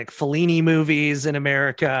like Fellini movies in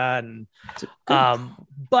America, and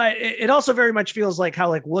but it also very much feels like how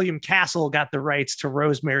like William Castle got the rights to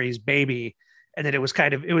Rosemary's Baby, and that it was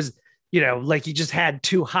like he just had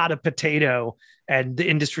too hot a potato and the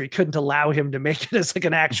industry couldn't allow him to make it as like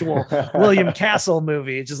an actual William Castle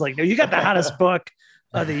movie. It's just like, no, you got the hottest book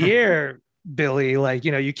of the year, Billy. Like,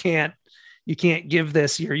 you can't give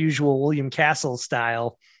this your usual William Castle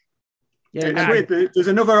style. Yeah, it's weird. There's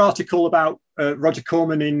another article about Roger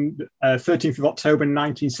Corman in 13th of October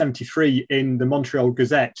 1973 in the Montreal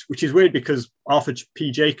Gazette, which is weird because Arthur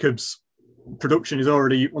P. Jacobs' production is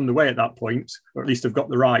already underway at that point, or at least have got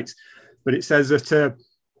the rights. But it says that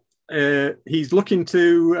he's looking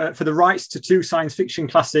for the rights to two science fiction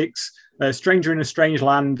classics, Stranger in a Strange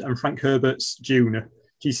Land and Frank Herbert's Dune.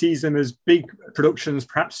 He sees them as big productions,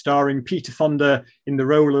 perhaps starring Peter Fonda in the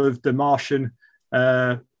role of the Martian.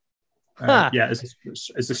 As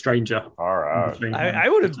a stranger. All right. I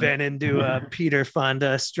would have been into Peter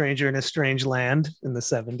Fonda, Stranger in a Strange Land in the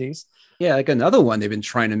 70s. Yeah, like another one they've been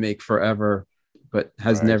trying to make forever, but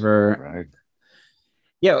has never. Right.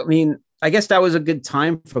 Yeah, I mean, I guess that was a good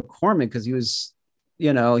time for Corman because he was,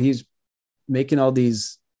 he's making all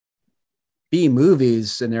these B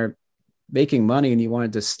movies and they're making money, and he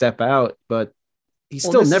wanted to step out, but he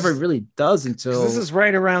still never really does until. This is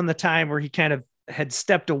right around the time where he kind of had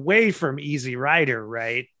stepped away from Easy Rider,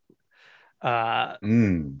 right?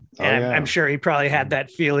 I'm sure he probably had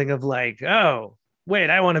that feeling of like, oh, wait,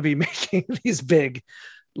 I want to be making these big,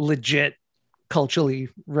 legit, culturally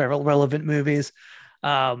relevant movies.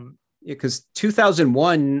 Because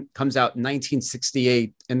 2001 comes out in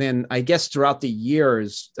 1968, and then I guess throughout the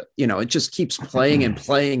years, it just keeps playing and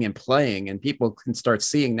playing and playing, and people can start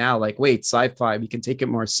seeing now, like, wait, sci-fi, we can take it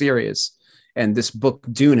more serious. And this book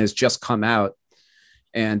Dune has just come out,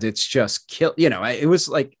 and it's just killed. It was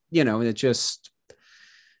like, and it just.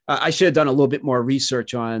 I should have done a little bit more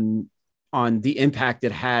research on the impact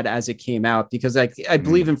it had as it came out, because I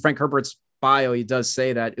believe in Frank Herbert's bio, he does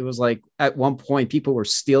say that it was like at one point people were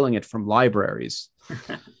stealing it from libraries.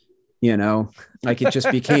 Like it just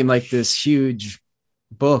became like this huge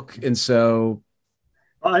book. And so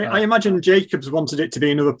I imagine Jacobs wanted it to be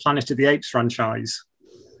another Planet of the Apes franchise.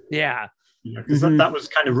 Yeah. Because that was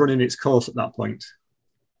kind of running its course at that point.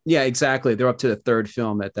 Yeah, exactly. They're up to the third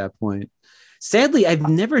film at that point. Sadly, I've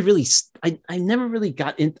never really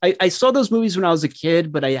got in. I saw those movies when I was a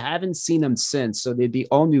kid, but I haven't seen them since. So they'd be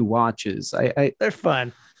all new watches. They're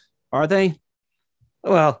fun. Are they?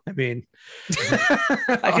 Well, I mean,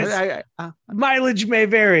 I guess mileage may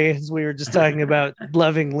vary, as we were just talking about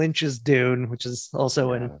loving Lynch's Dune, which is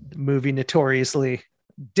also a movie notoriously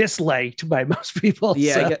disliked by most people.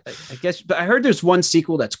 Yeah, so. I guess, but I heard there's one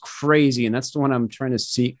sequel that's crazy, and that's the one I'm trying to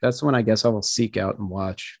seek. That's the one I guess I will seek out and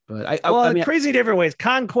watch. But I mean, crazy different ways.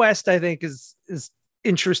 Conquest, I think, is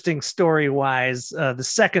interesting story wise. The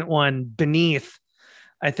second one, Beneath,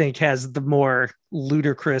 I think, has the more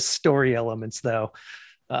ludicrous story elements, though.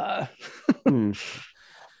 I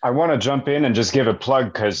want to jump in and just give a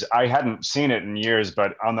plug because I hadn't seen it in years,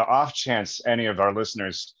 but on the off chance any of our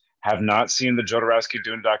listeners have not seen the Jodorowsky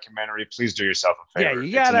Dune documentary, please do yourself a favor.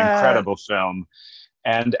 Yeah, it's an incredible film.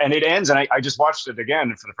 And it ends, and I just watched it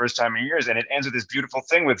again for the first time in years, and it ends with this beautiful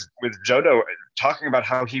thing with Jodo talking about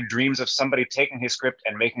how he dreams of somebody taking his script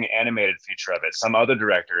and making an animated feature of it, some other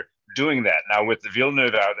director doing that. Now, with the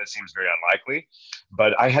Villeneuve out, that seems very unlikely,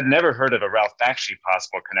 but I had never heard of a Ralph Bakshi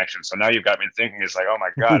possible connection. So now you've got me thinking, it's like, oh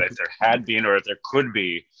my God, if there had been or if there could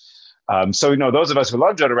be. So, those of us who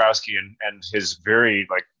love Jodorowsky and his very,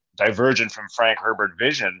 divergent from Frank Herbert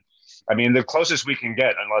vision, I mean, the closest we can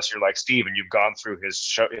get, unless you're like Steve and you've gone through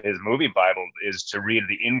his movie Bible, is to read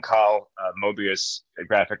the Incal Mobius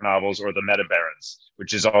graphic novels or the Meta Barons,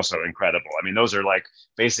 which is also incredible. I mean, those are like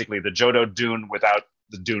basically the Jodo Dune without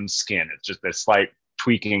the Dune skin. It's just a slight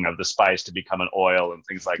tweaking of the spice to become an oil and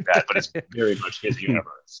things like that, but it's very much his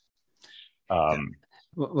universe.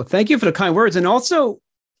 Well, thank you for the kind words. And also,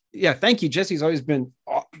 yeah, thank you. Jesse's always been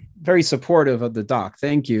very supportive of the doc.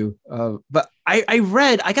 Thank you. But I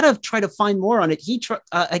got to try to find more on it.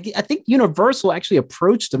 I think Universal actually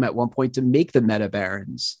approached him at one point to make the Meta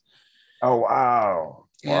Barons. Oh, wow.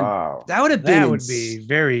 And Wow. that would have been That would be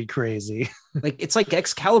very crazy. like it's like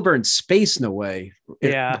Excalibur in space in a way.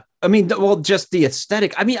 Yeah. I mean, well, just the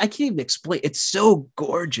aesthetic. I mean, I can't even explain. It's so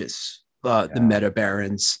gorgeous. The Meta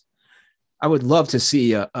Barons. I would love to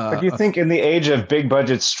see. But you think in the age of big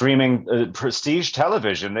budget streaming prestige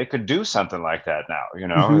television, they could do something like that now? You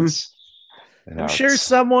know, Mhm. it's. You know, I'm sure it's-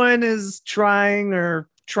 someone is trying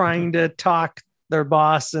to talk their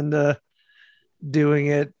boss into doing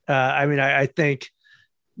it. I mean, I think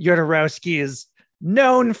Jodorowsky is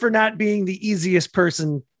known for not being the easiest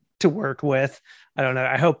person to work with. I don't know.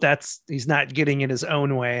 I hope he's not getting in his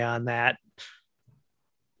own way on that.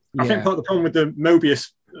 I think part of the problem with the Mobius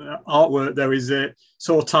artwork, though, is it's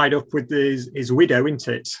all tied up with his widow, isn't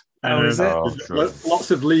it? Oh, is it? There's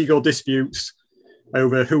lots of legal disputes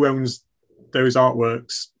over who owns those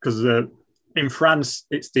artworks, because in France,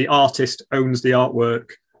 it's the artist owns the artwork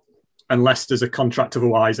unless there's a contract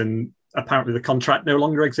otherwise, and apparently the contract no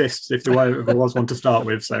longer exists if there ever was one to start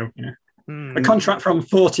with. So, a contract from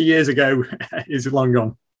 40 years ago is long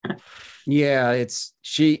gone. Yeah, it's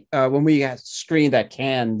when we got screened at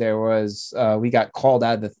Cannes, there was we got called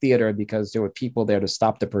out of the theater because there were people there to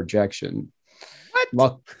stop the projection.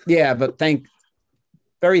 What? Yeah, but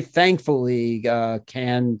very thankfully,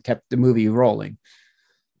 Cannes kept the movie rolling.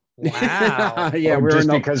 Wow. Yeah, Oh, just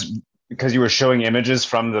because you were showing images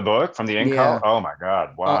from the book, from the ink. Yeah. Oh my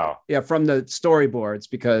God! Wow. Yeah, from the storyboards,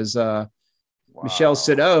 because Michel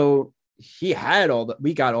Sardou, we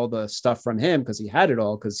got all the stuff from him because he had it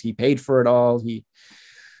all, because he paid for it all.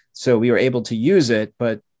 So we were able to use it,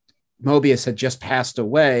 but Mobius had just passed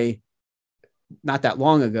away not that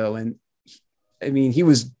long ago. And I mean, he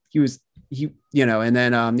and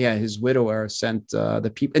then his widower sent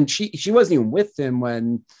the people, and she wasn't even with him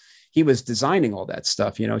when he was designing all that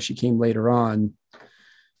stuff. She came later on,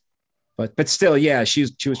 but still, yeah, she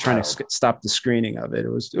was trying to stop the screening of it.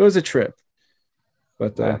 It was a trip.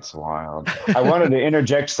 But that's wild. I wanted to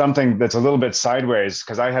interject something that's a little bit sideways,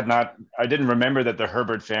 because I didn't remember that the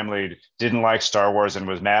Herbert family didn't like Star Wars and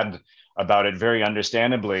was mad about it, very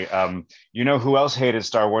understandably. You know who else hated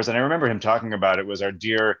Star Wars? And I remember him talking about it, was our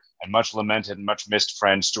dear and much lamented and much missed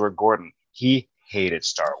friend, Stuart Gordon. He hated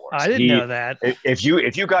Star Wars. I didn't know that. If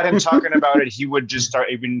you got him talking about it, he would just start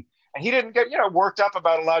even. And he didn't get worked up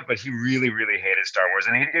about it a lot, but he really, really hated Star Wars.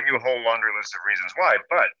 And he'd give you a whole laundry list of reasons why.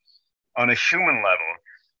 But on a human level,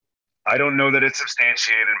 I don't know that it's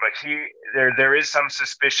substantiated, but there is some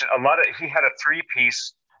suspicion. He had a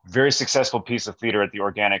 3-piece, very successful piece of theater at the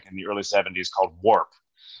Organic in the early 70s called Warp,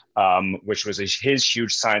 which was his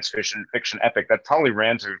huge science fiction epic that probably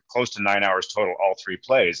ran to close to 9 hours total, all 3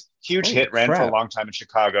 plays. Huge hit, ran for a long time in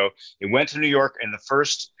Chicago. It went to New York they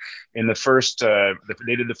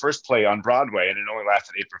did the first play on Broadway, and it only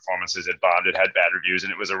lasted 8 performances. It bombed, it had bad reviews,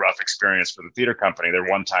 and it was a rough experience for the theater company. Their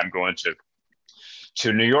one time going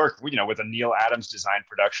to New York, with a Neil Adams design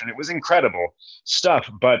production. It was incredible stuff,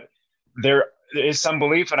 but there is some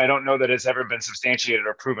belief, and I don't know that it's ever been substantiated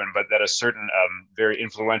or proven, but that a certain very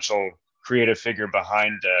influential creative figure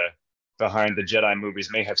behind the Jedi movies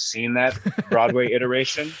may have seen that Broadway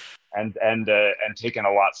iteration and taken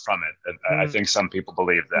a lot from it. I think some people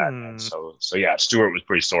believe that. And so yeah, Stuart was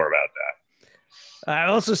pretty sore about that. I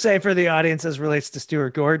also say for the audience, as relates to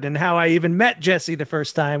Stuart Gordon, and how I even met Jesse the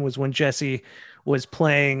first time was when Jesse was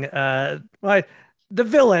playing the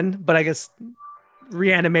villain, but I guess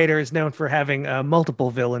Reanimator is known for having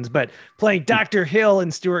multiple villains, but playing Dr. Hill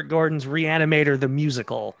in Stuart Gordon's Reanimator the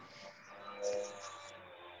musical.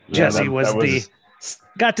 Yeah, Jesse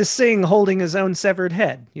got to sing holding his own severed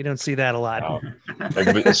head. You don't see that a lot. Oh,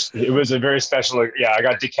 it was a very special. Yeah, I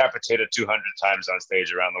got decapitated 200 times on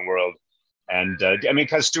stage around the world. And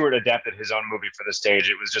because Stuart adapted his own movie for the stage,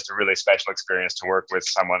 it was just a really special experience to work with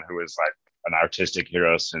someone who is like an artistic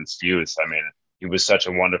hero since youth. I mean, he was such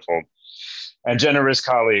a wonderful and generous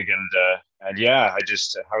colleague. And yeah, I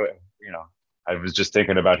was just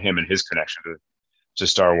thinking about him and his connection to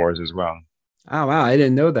Star Wars as well. Oh, wow. I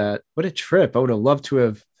didn't know that. What a trip. I would have loved to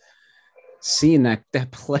have seen that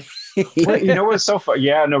play. Well, what's so fun?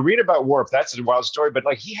 Yeah, no, read about Warp. That's a wild story. But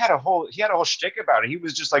like he had a whole shtick about it. He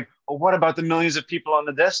was just like, well, what about the millions of people on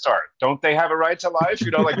the Death Star? Don't they have a right to life?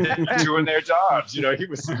 Like they're doing their jobs. He would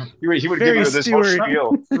give you this whole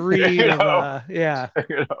spiel. Yeah.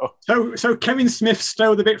 So Kevin Smith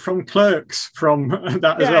stole the bit from Clerks from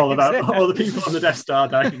that as well, about all the people on the Death Star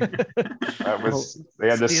dying. They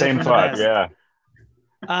had the same thought. Yeah.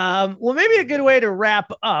 Well, maybe a good way to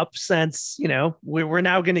wrap up, since we're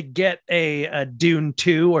now going to get a Dune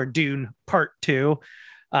 2 or Dune Part 2,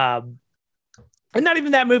 and not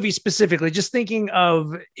even that movie specifically, just thinking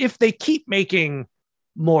of if they keep making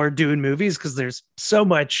more Dune movies because there's so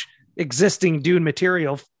much existing Dune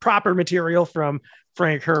material, proper material from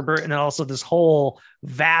Frank Herbert, and also this whole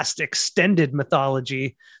vast extended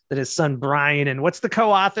mythology that his son Brian, and what's the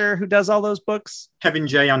co-author who does all those books? Kevin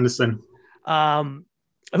J. Anderson.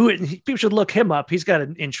 Who people should look him up. He's got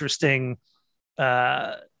an interesting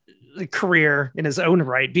career in his own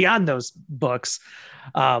right beyond those books.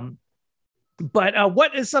 But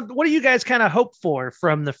what do you guys kind of hope for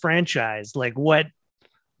from the franchise? Like what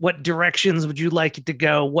directions would you like it to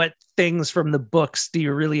go? What things from the books do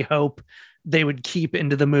you really hope they would keep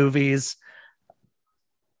into the movies?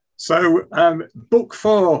 So book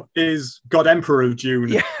 4 is God Emperor of Dune.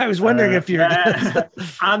 Yeah, I was wondering if you're...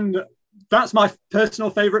 and that's my personal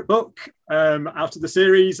favorite book out of the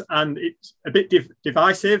series, and it's a bit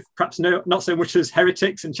divisive, perhaps not so much as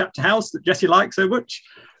Heretics and Chapter House that Jesse likes so much,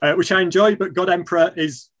 which I enjoy, but God Emperor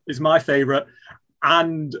is my favorite.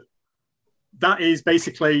 And that is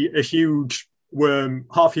basically a huge worm,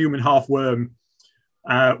 half human, half worm,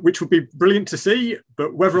 which would be brilliant to see,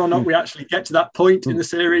 but whether or not we actually get to that point in the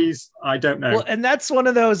series, I don't know. Well, and that's one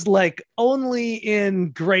of those, like, only in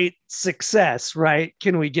great success, right,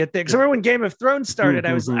 can we get there? Because I remember when Game of Thrones started,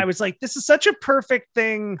 I was like, this is such a perfect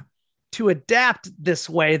thing to adapt this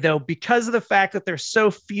way, though, because of the fact that there's so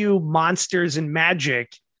few monsters and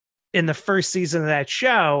magic in the first season of that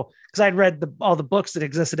show. Because I'd read all the books that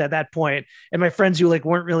existed at that point, and my friends who like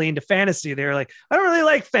weren't really into fantasy, they were like, I don't really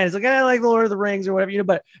like fantasy. Like, I like the Lord of the Rings or whatever,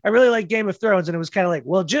 but I really like Game of Thrones. And it was kind of like,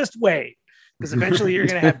 well, just wait, because eventually you're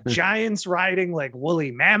going to have giants riding like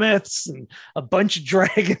woolly mammoths and a bunch of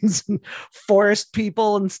dragons and forest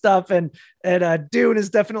people and stuff. And Dune is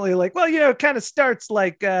definitely like, well, it kind of starts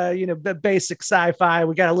like, the basic sci-fi.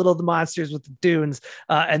 We got a little of the monsters with the dunes.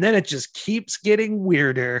 And then it just keeps getting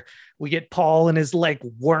weirder. We get Paul in his like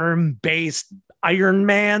worm-based Iron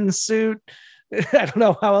Man suit. I don't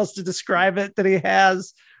know how else to describe it that he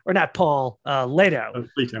has, or not Paul, Leto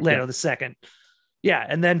the second. Yeah,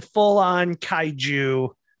 and then full-on kaiju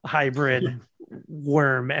hybrid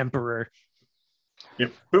worm emperor.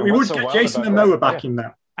 Yep, but we would get Jason Momoa back in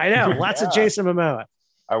that. I know, lots of Jason Momoa.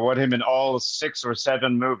 I want him in all 6 or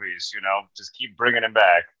 7 movies. Just keep bringing him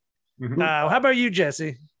back. How about you,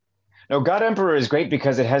 Jesse? No, God Emperor is great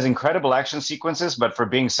because it has incredible action sequences, but for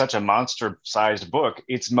being such a monster-sized book,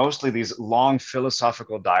 it's mostly these long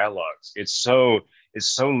philosophical dialogues. It's so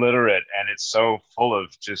literate, and it's so full of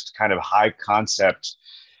just kind of high concept,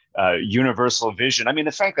 universal vision. I mean,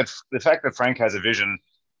 the fact that Frank has a vision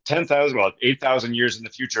 8,000 years in the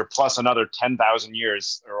future, plus another 10,000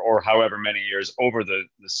 years or however many years over the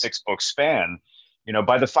 6-book span.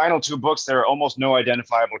 By the final 2 books, there are almost no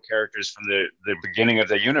identifiable characters from the beginning of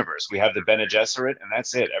the universe. We have the Bene Gesserit, and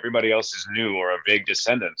that's it. Everybody else is new or a vague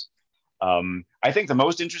descendant. I think the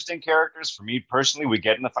most interesting characters for me personally, we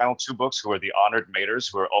get in the final 2 books, who are the Honored Maiders,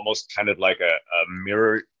 who are almost kind of like a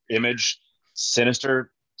mirror image,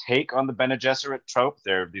 sinister take on the Bene Gesserit trope.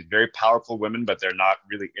 They're these very powerful women, but they're not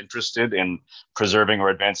really interested in preserving or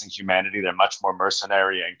advancing humanity. They're much more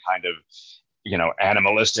mercenary and kind of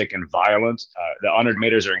animalistic and violent. The Honored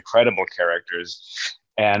Maiders are incredible characters,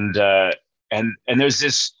 and there's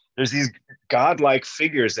these godlike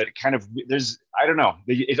figures that kind of I don't know.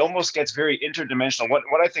 It almost gets very interdimensional. What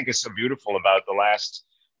I think is so beautiful about the last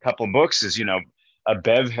couple books is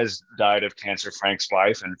Bev has died of cancer, Frank's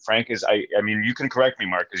wife, and Frank is I mean you can correct me,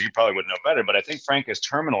 Mark, because you probably would know better, but I think Frank is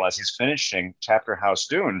terminal as he's finishing Chapter House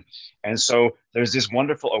Dune, and so there's this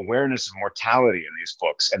wonderful awareness of mortality in these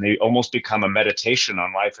books, and they almost become a meditation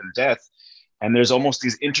on life and death, and there's almost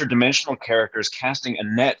these interdimensional characters casting a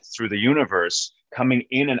net through the universe, coming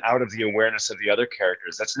in and out of the awareness of the other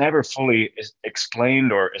characters that's never fully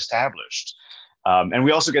explained or established. And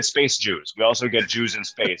we also get space Jews. We also get Jews in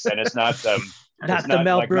space, and it's not not the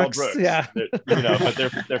Mel Brooks, yeah. But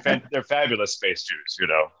they're fabulous space Jews,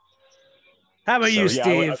 How about you,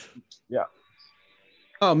 Steve? Yeah.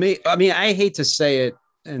 Oh, me. I mean, I hate to say it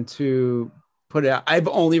and to put it out. I've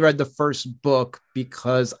only read the first book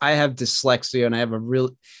because I have dyslexia, and I have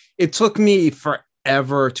it took me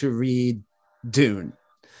forever to read Dune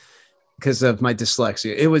because of my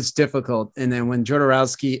dyslexia. It was difficult. And then when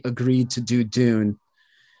Jodorowsky agreed to do Dune,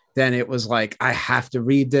 then it was like, I have to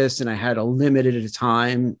read this, and I had a limited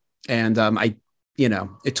time. And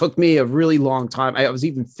it took me a really long time. I was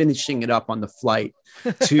even finishing it up on the flight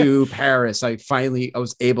to Paris. I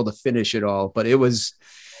was able to finish it all, but it was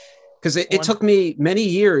because it took me many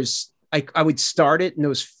years. I would start it, and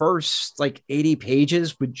those first like 80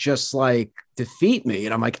 pages would just like defeat me.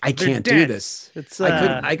 And I'm like, I can't do this.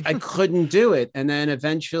 I couldn't do it. And then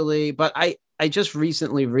eventually, but I just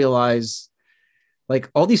recently realized like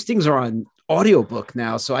all these things are on audiobook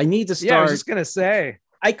now, so I need to start. Yeah, I was just gonna say.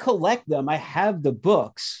 I collect them. I have the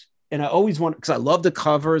books, and I always want, because I love the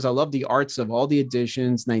covers, I love the arts of all the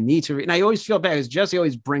editions, and I need to read. And I always feel bad because Jesse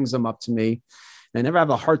always brings them up to me. I never have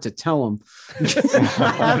a heart to tell him.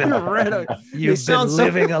 I haven't read them. You've been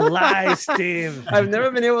living a lie, Steve. I've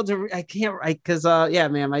never been able to. I can't. Because yeah,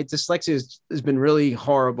 man, my dyslexia has been really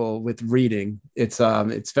horrible with reading. It's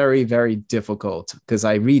very, very difficult because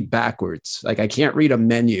I read backwards. Like I can't read a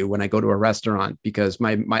menu when I go to a restaurant because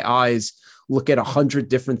my eyes look at 100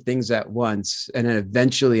 different things at once, and then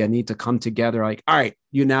eventually I need to come together. Like, all right,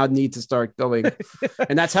 you now need to start going,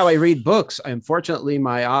 and that's how I read books. Unfortunately,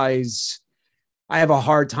 my eyes. I have a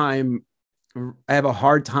hard time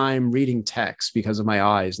reading text because of my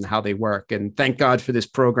eyes and how they work. And thank God for this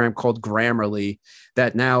program called Grammarly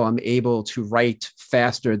that now I'm able to write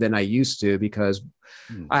faster than I used to, because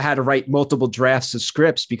I had to write multiple drafts of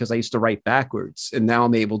scripts because I used to write backwards. And now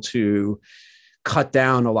I'm able to cut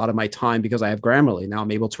down a lot of my time because I have Grammarly. Now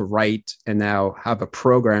I'm able to write and now have a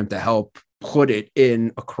program to help put it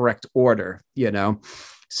in a correct order,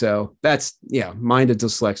 So that's, mind of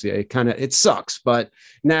dyslexia. It sucks, but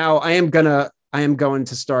now I am going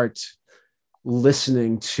to start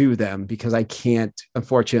listening to them because I can't,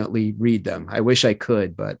 unfortunately, read them. I wish I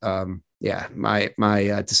could, but my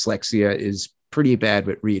dyslexia is pretty bad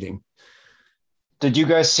with reading. Did you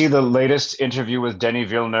guys see the latest interview with Denis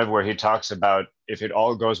Villeneuve where he talks about if it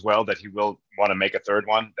all goes well that he will want to make a third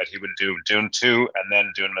one, that he would do Dune 2 and then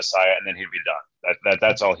Dune Messiah and then he'd be done.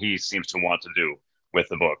 That's all he seems to want to do with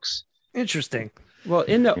the books. Interesting. Well,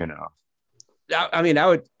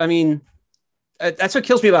 that's what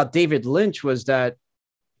kills me about David Lynch was that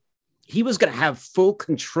he was going to have full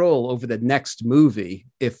control over the next movie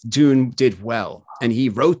if Dune did well. And he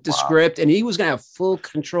wrote the script and he was going to have full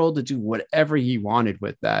control to do whatever he wanted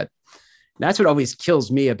with that. That's what always kills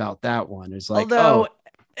me about that one. Is like,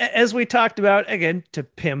 as we talked about, again, to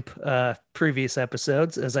pimp previous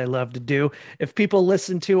episodes, as I love to do, if people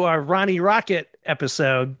listen to our Ronnie Rocket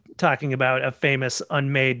episode talking about a famous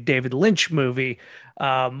unmade David Lynch movie,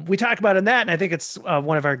 we talk about in that, and I think it's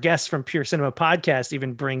one of our guests from Pure Cinema Podcast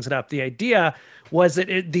even brings it up. The idea was that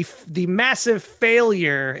the massive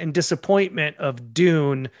failure and disappointment of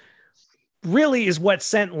Dune really is what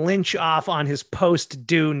sent Lynch off on his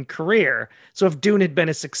post-Dune career. So if Dune had been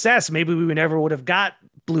a success, maybe we never would have got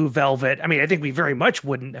Blue Velvet. I mean, I think we very much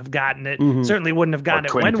wouldn't have gotten it. Mm-hmm. Certainly wouldn't have gotten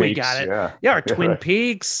it when we got it. Yeah, or Twin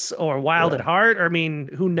Peaks or Wild at Heart. Or, I mean,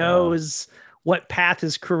 who knows what path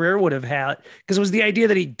his career would have had. Because it was the idea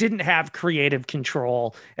that he didn't have creative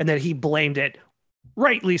control and that he blamed it,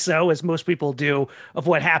 rightly so, as most people do, of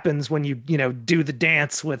what happens when you do the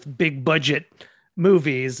dance with big budget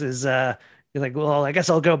movies is you're like, well, I guess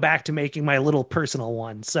I'll go back to making my little personal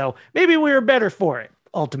one. So maybe we were better for it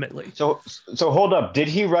ultimately. So hold up. Did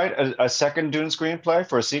he write a second Dune screenplay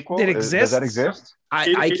for a sequel? It exists. Does that exist?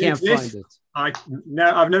 I can't find it.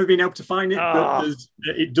 I've never been able to find it, but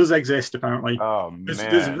it does exist apparently. Oh man,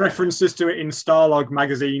 there's references to it in Starlog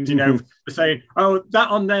magazines. They're saying, "Oh, that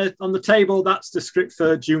on the table, that's the script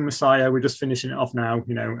for Dune Messiah. We're just finishing it off now."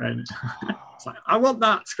 And it's like, I want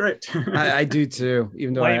that script. I do too,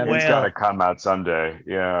 even though it's got to come out someday.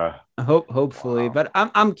 Yeah, hopefully. Wow. But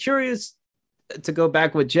I'm curious to go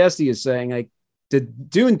back what Jesse is saying. Like the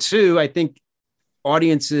Dune 2, I think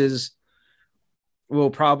audiences will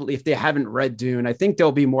probably, if they haven't read Dune, I think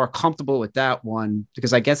they'll be more comfortable with that one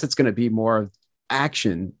because I guess it's going to be more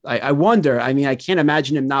action. I wonder. I mean, I can't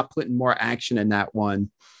imagine him not putting more action in that one.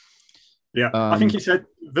 Yeah, I think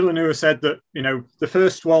Villeneuve said that the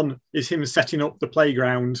first one is him setting up the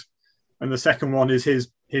playground, and the second one is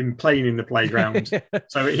him playing in the playground.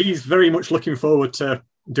 So he's very much looking forward to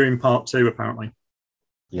doing part 2, apparently.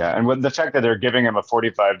 Yeah, and with the fact that they're giving him a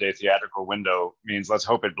 45-day theatrical window means let's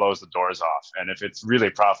hope it blows the doors off. And if it's really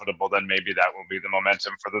profitable, then maybe that will be the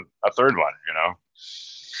momentum for a third one.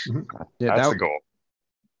 Yeah, that's the goal.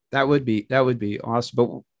 That would be awesome.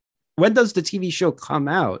 But when does the TV show come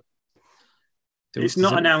out? It's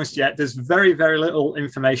not announced yet. There's very, very little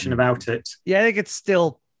information about it. Yeah, I think it's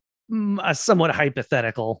still somewhat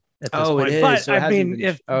hypothetical at this point. It is. But so I mean,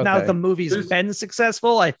 now the movie's been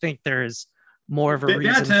successful, I think there's more of a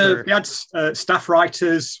reason. They had staff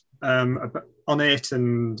writers on it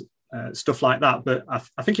and stuff like that. But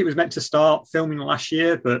I think it was meant to start filming last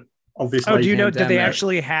year, but obviously. Oh, do you know? Did they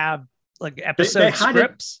actually have like episode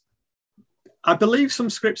scripts? I believe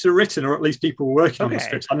some scripts are written, or at least people were working on the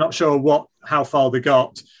scripts. I'm not sure how far they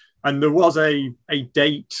got. And there was a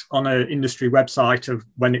date on an industry website of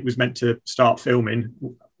when it was meant to start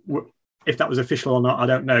filming. If that was official or not, I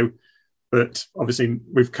don't know. But obviously,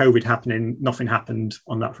 with COVID happening, nothing happened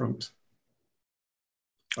on that front.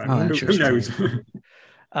 Who knows?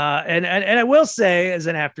 And I will say, as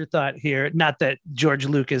an afterthought here, not that George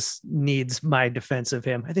Lucas needs my defense of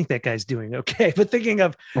him. I think that guy's doing okay. But thinking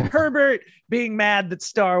of Herbert being mad that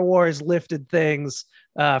Star Wars lifted things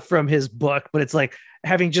from his book, but it's like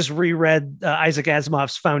having just reread Isaac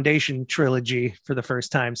Asimov's Foundation trilogy for the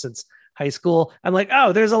first time since high school. I'm like,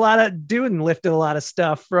 oh, there's a lot of Dune lifted a lot of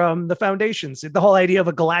stuff from the Foundations. The whole idea of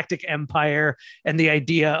a galactic empire and the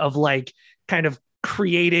idea of like kind of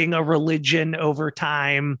creating a religion over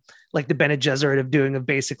time, like the Bene Gesserit of doing, of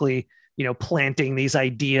basically, you know, planting these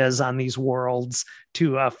ideas on these worlds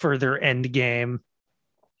to further end game.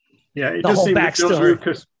 Yeah, it does seem that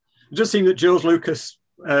George Lucas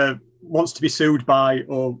wants to be sued by,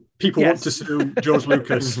 or people want to sue George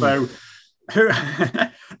Lucas. So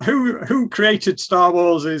who created Star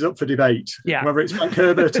Wars is up for debate. Yeah, whether it's Frank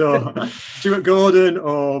Herbert or Stuart Gordon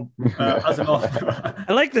or Asimov.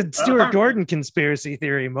 I like the Stuart Gordon conspiracy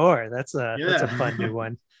theory more. That's a fun new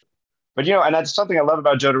one. But, you know, and that's something I love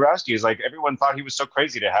about Jodorowsky is like everyone thought he was so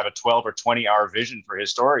crazy to have a 12 or 20 hour vision for his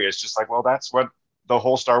story. It's just like, well, that's what the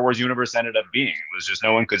whole Star Wars universe ended up being. It was just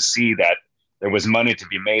no one could see that there was money to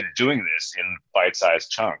be made doing this in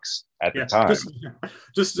bite-sized chunks at the time.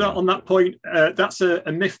 Just on that point, that's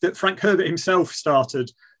a myth that Frank Herbert himself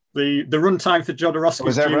started. The runtime for Jodorowsky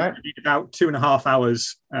was right? About 2.5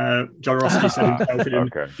 hours. Jodorowsky said himself in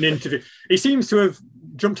an interview. He seems to have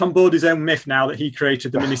jumped on board his own myth now that he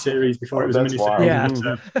created the miniseries before it was a miniseries. Yeah.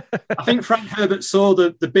 I think Frank Herbert saw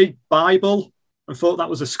the big Bible and thought that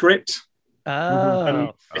was a script.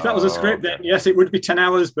 And if that was a script, then yes, it would be 10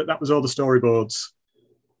 hours, but that was all the storyboards.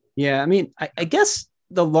 Yeah, I mean, I guess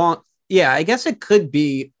I guess it could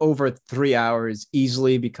be over 3 hours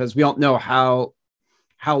easily, because we don't know how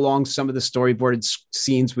long some of the storyboarded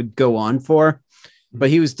scenes would go on for, but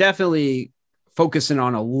he was definitely focusing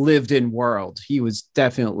on a lived-in world. He was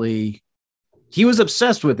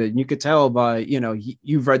obsessed with it, and you could tell by, you know,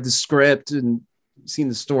 you've read the script and seen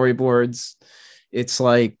the storyboards. It's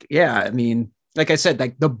like, yeah, I mean, like I said,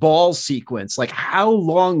 like the ball sequence, like how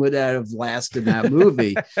long would that have lasted in that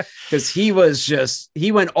movie? Because he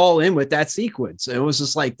went all in with that sequence. And it was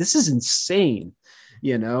just like, this is insane,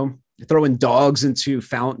 you know, throwing dogs into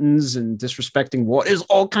fountains and disrespecting water. There's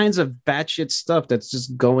all kinds of batshit stuff that's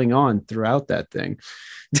just going on throughout that thing,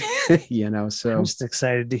 you know, so. I'm just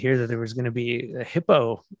excited to hear that there was going to be a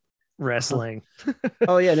hippo wrestling.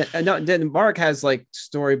 Oh yeah, no. Then Mark has like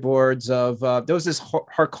storyboards of there was this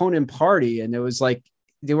Harkonnen party, and it was like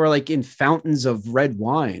they were like in fountains of red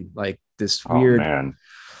wine, like this weird. Man.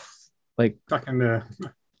 Like I can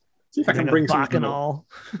see if I can bring bacchanal.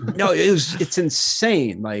 No, it's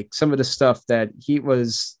insane. Like some of the stuff that he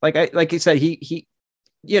was like you said, he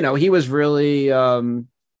you know, he was really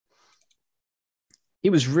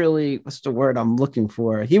what's the word I'm looking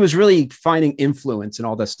for? He was really finding influence in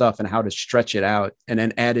all this stuff and how to stretch it out and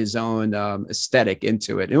then add his own aesthetic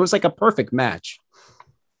into it. It was like a perfect match.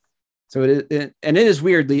 So it is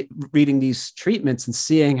weird reading these treatments and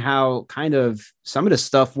seeing how kind of some of the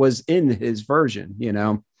stuff was in his version, you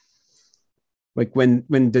know, like when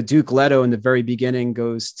the Duke Leto in the very beginning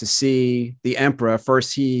goes to see the Emperor,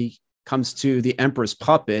 first he comes to the Emperor's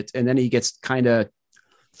puppet, and then he gets kind of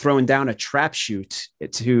throwing down a trap chute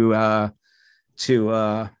to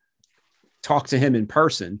talk to him in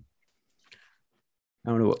person. I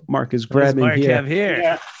don't know what Mark is grabbing here.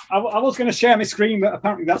 Yeah, I was going to share my screen, but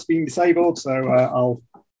apparently that's been disabled. So I'll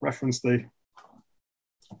reference see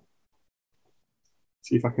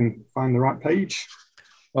if I can find the right page.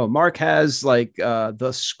 Oh, Mark has like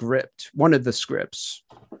the script, one of the scripts.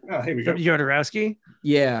 Oh, here we go. Jodorowsky?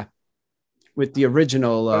 Yeah, with the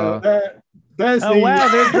original. Wow,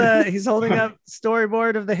 he's holding up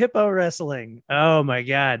storyboard of the hippo wrestling. Oh my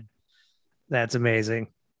god, that's amazing.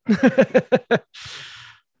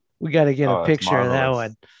 We got to get a picture of that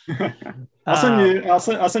one.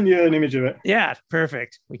 I'll send you an image of it. Yeah,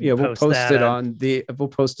 perfect. We'll post it on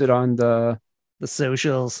the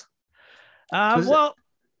socials. I'm sorry.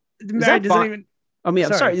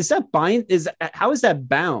 Is that how is that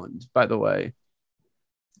bound, by the way?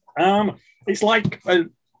 It's like a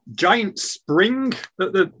giant spring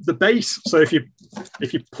at the base. So if you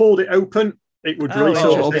pulled it open, it would release.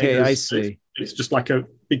 I see. It's just like a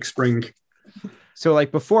big spring. So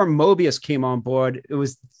like before Mobius came on board, it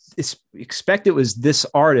was this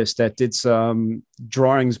artist that did some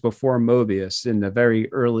drawings before Mobius in the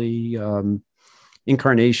very early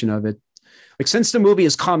incarnation of it. Like since the movie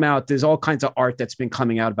has come out, there's all kinds of art that's been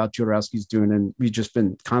coming out about Jodorowsky's doing, and we've just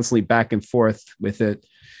been constantly back and forth with it.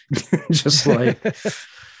 Just like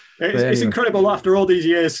it's incredible after all these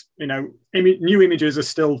years, you know, new images are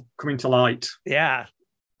still coming to light. Yeah.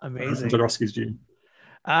 Amazing. Jodorowsky's Dune.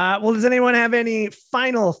 Well, does anyone have any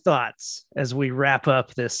final thoughts as we wrap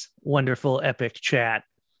up this wonderful epic chat?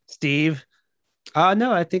 Steve?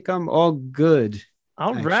 No, I think I'm all good.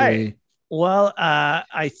 All right. Well,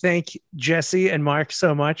 I thank Jesse and Mark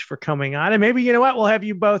so much for coming on. And maybe, you know what, we'll have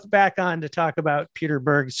you both back on to talk about Peter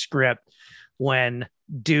Berg's script when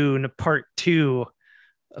Dune Part 2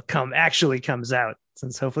 actually comes out,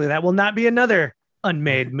 since hopefully that will not be another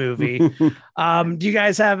unmade movie. Do you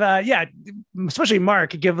guys have, especially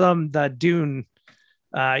Mark, give them the Dune,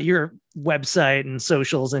 your website and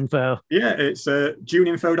socials info. Yeah, it's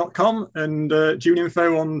duneinfo.com and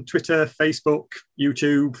duneinfo on Twitter, Facebook,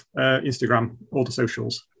 YouTube, Instagram, all the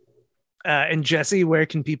socials. And Jesse, where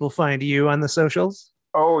can people find you on the socials?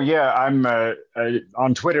 Oh, yeah, I'm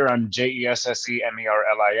on Twitter, I'm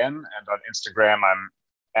JESSEMERLIN, and on Instagram, I'm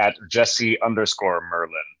at Jesse_Merlin.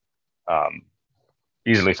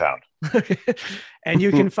 Easily found. And you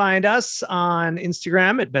can find us on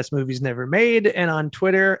Instagram at Best Movies Never Made and on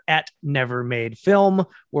Twitter at Never Made Film,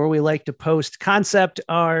 where we like to post concept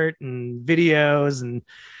art and videos and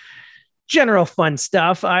general fun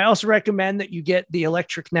stuff. I also recommend that you get the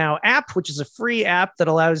Electric Now app, which is a free app that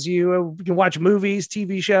allows you can watch movies,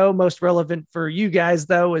 TV show. Most relevant for you guys,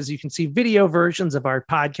 though, is you can see video versions of our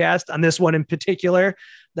podcast. On this one in particular,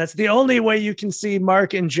 that's the only way you can see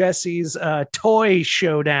Mark and Jesse's toy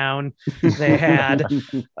showdown they had.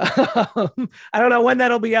 I don't know when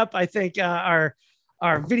that'll be up. I think our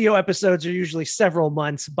video episodes are usually several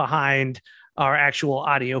months behind our actual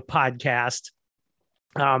audio podcast.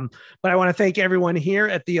 But I want to thank everyone here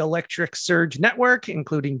at the Electric Surge Network,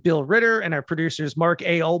 including Bill Ritter and our producers, Mark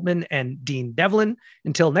A. Altman and Dean Devlin.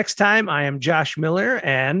 Until next time, I am Josh Miller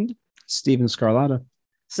and Steven Scarlatta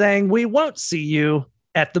saying we won't see you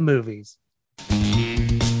at the movies.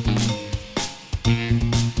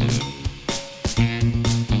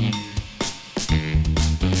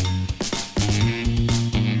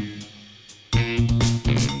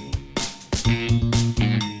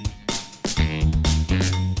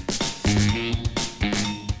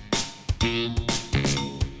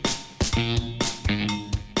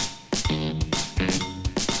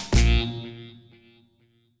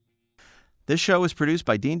 This show is produced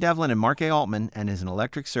by Dean Devlin and Mark A. Altman and is an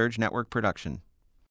Electric Surge Network production.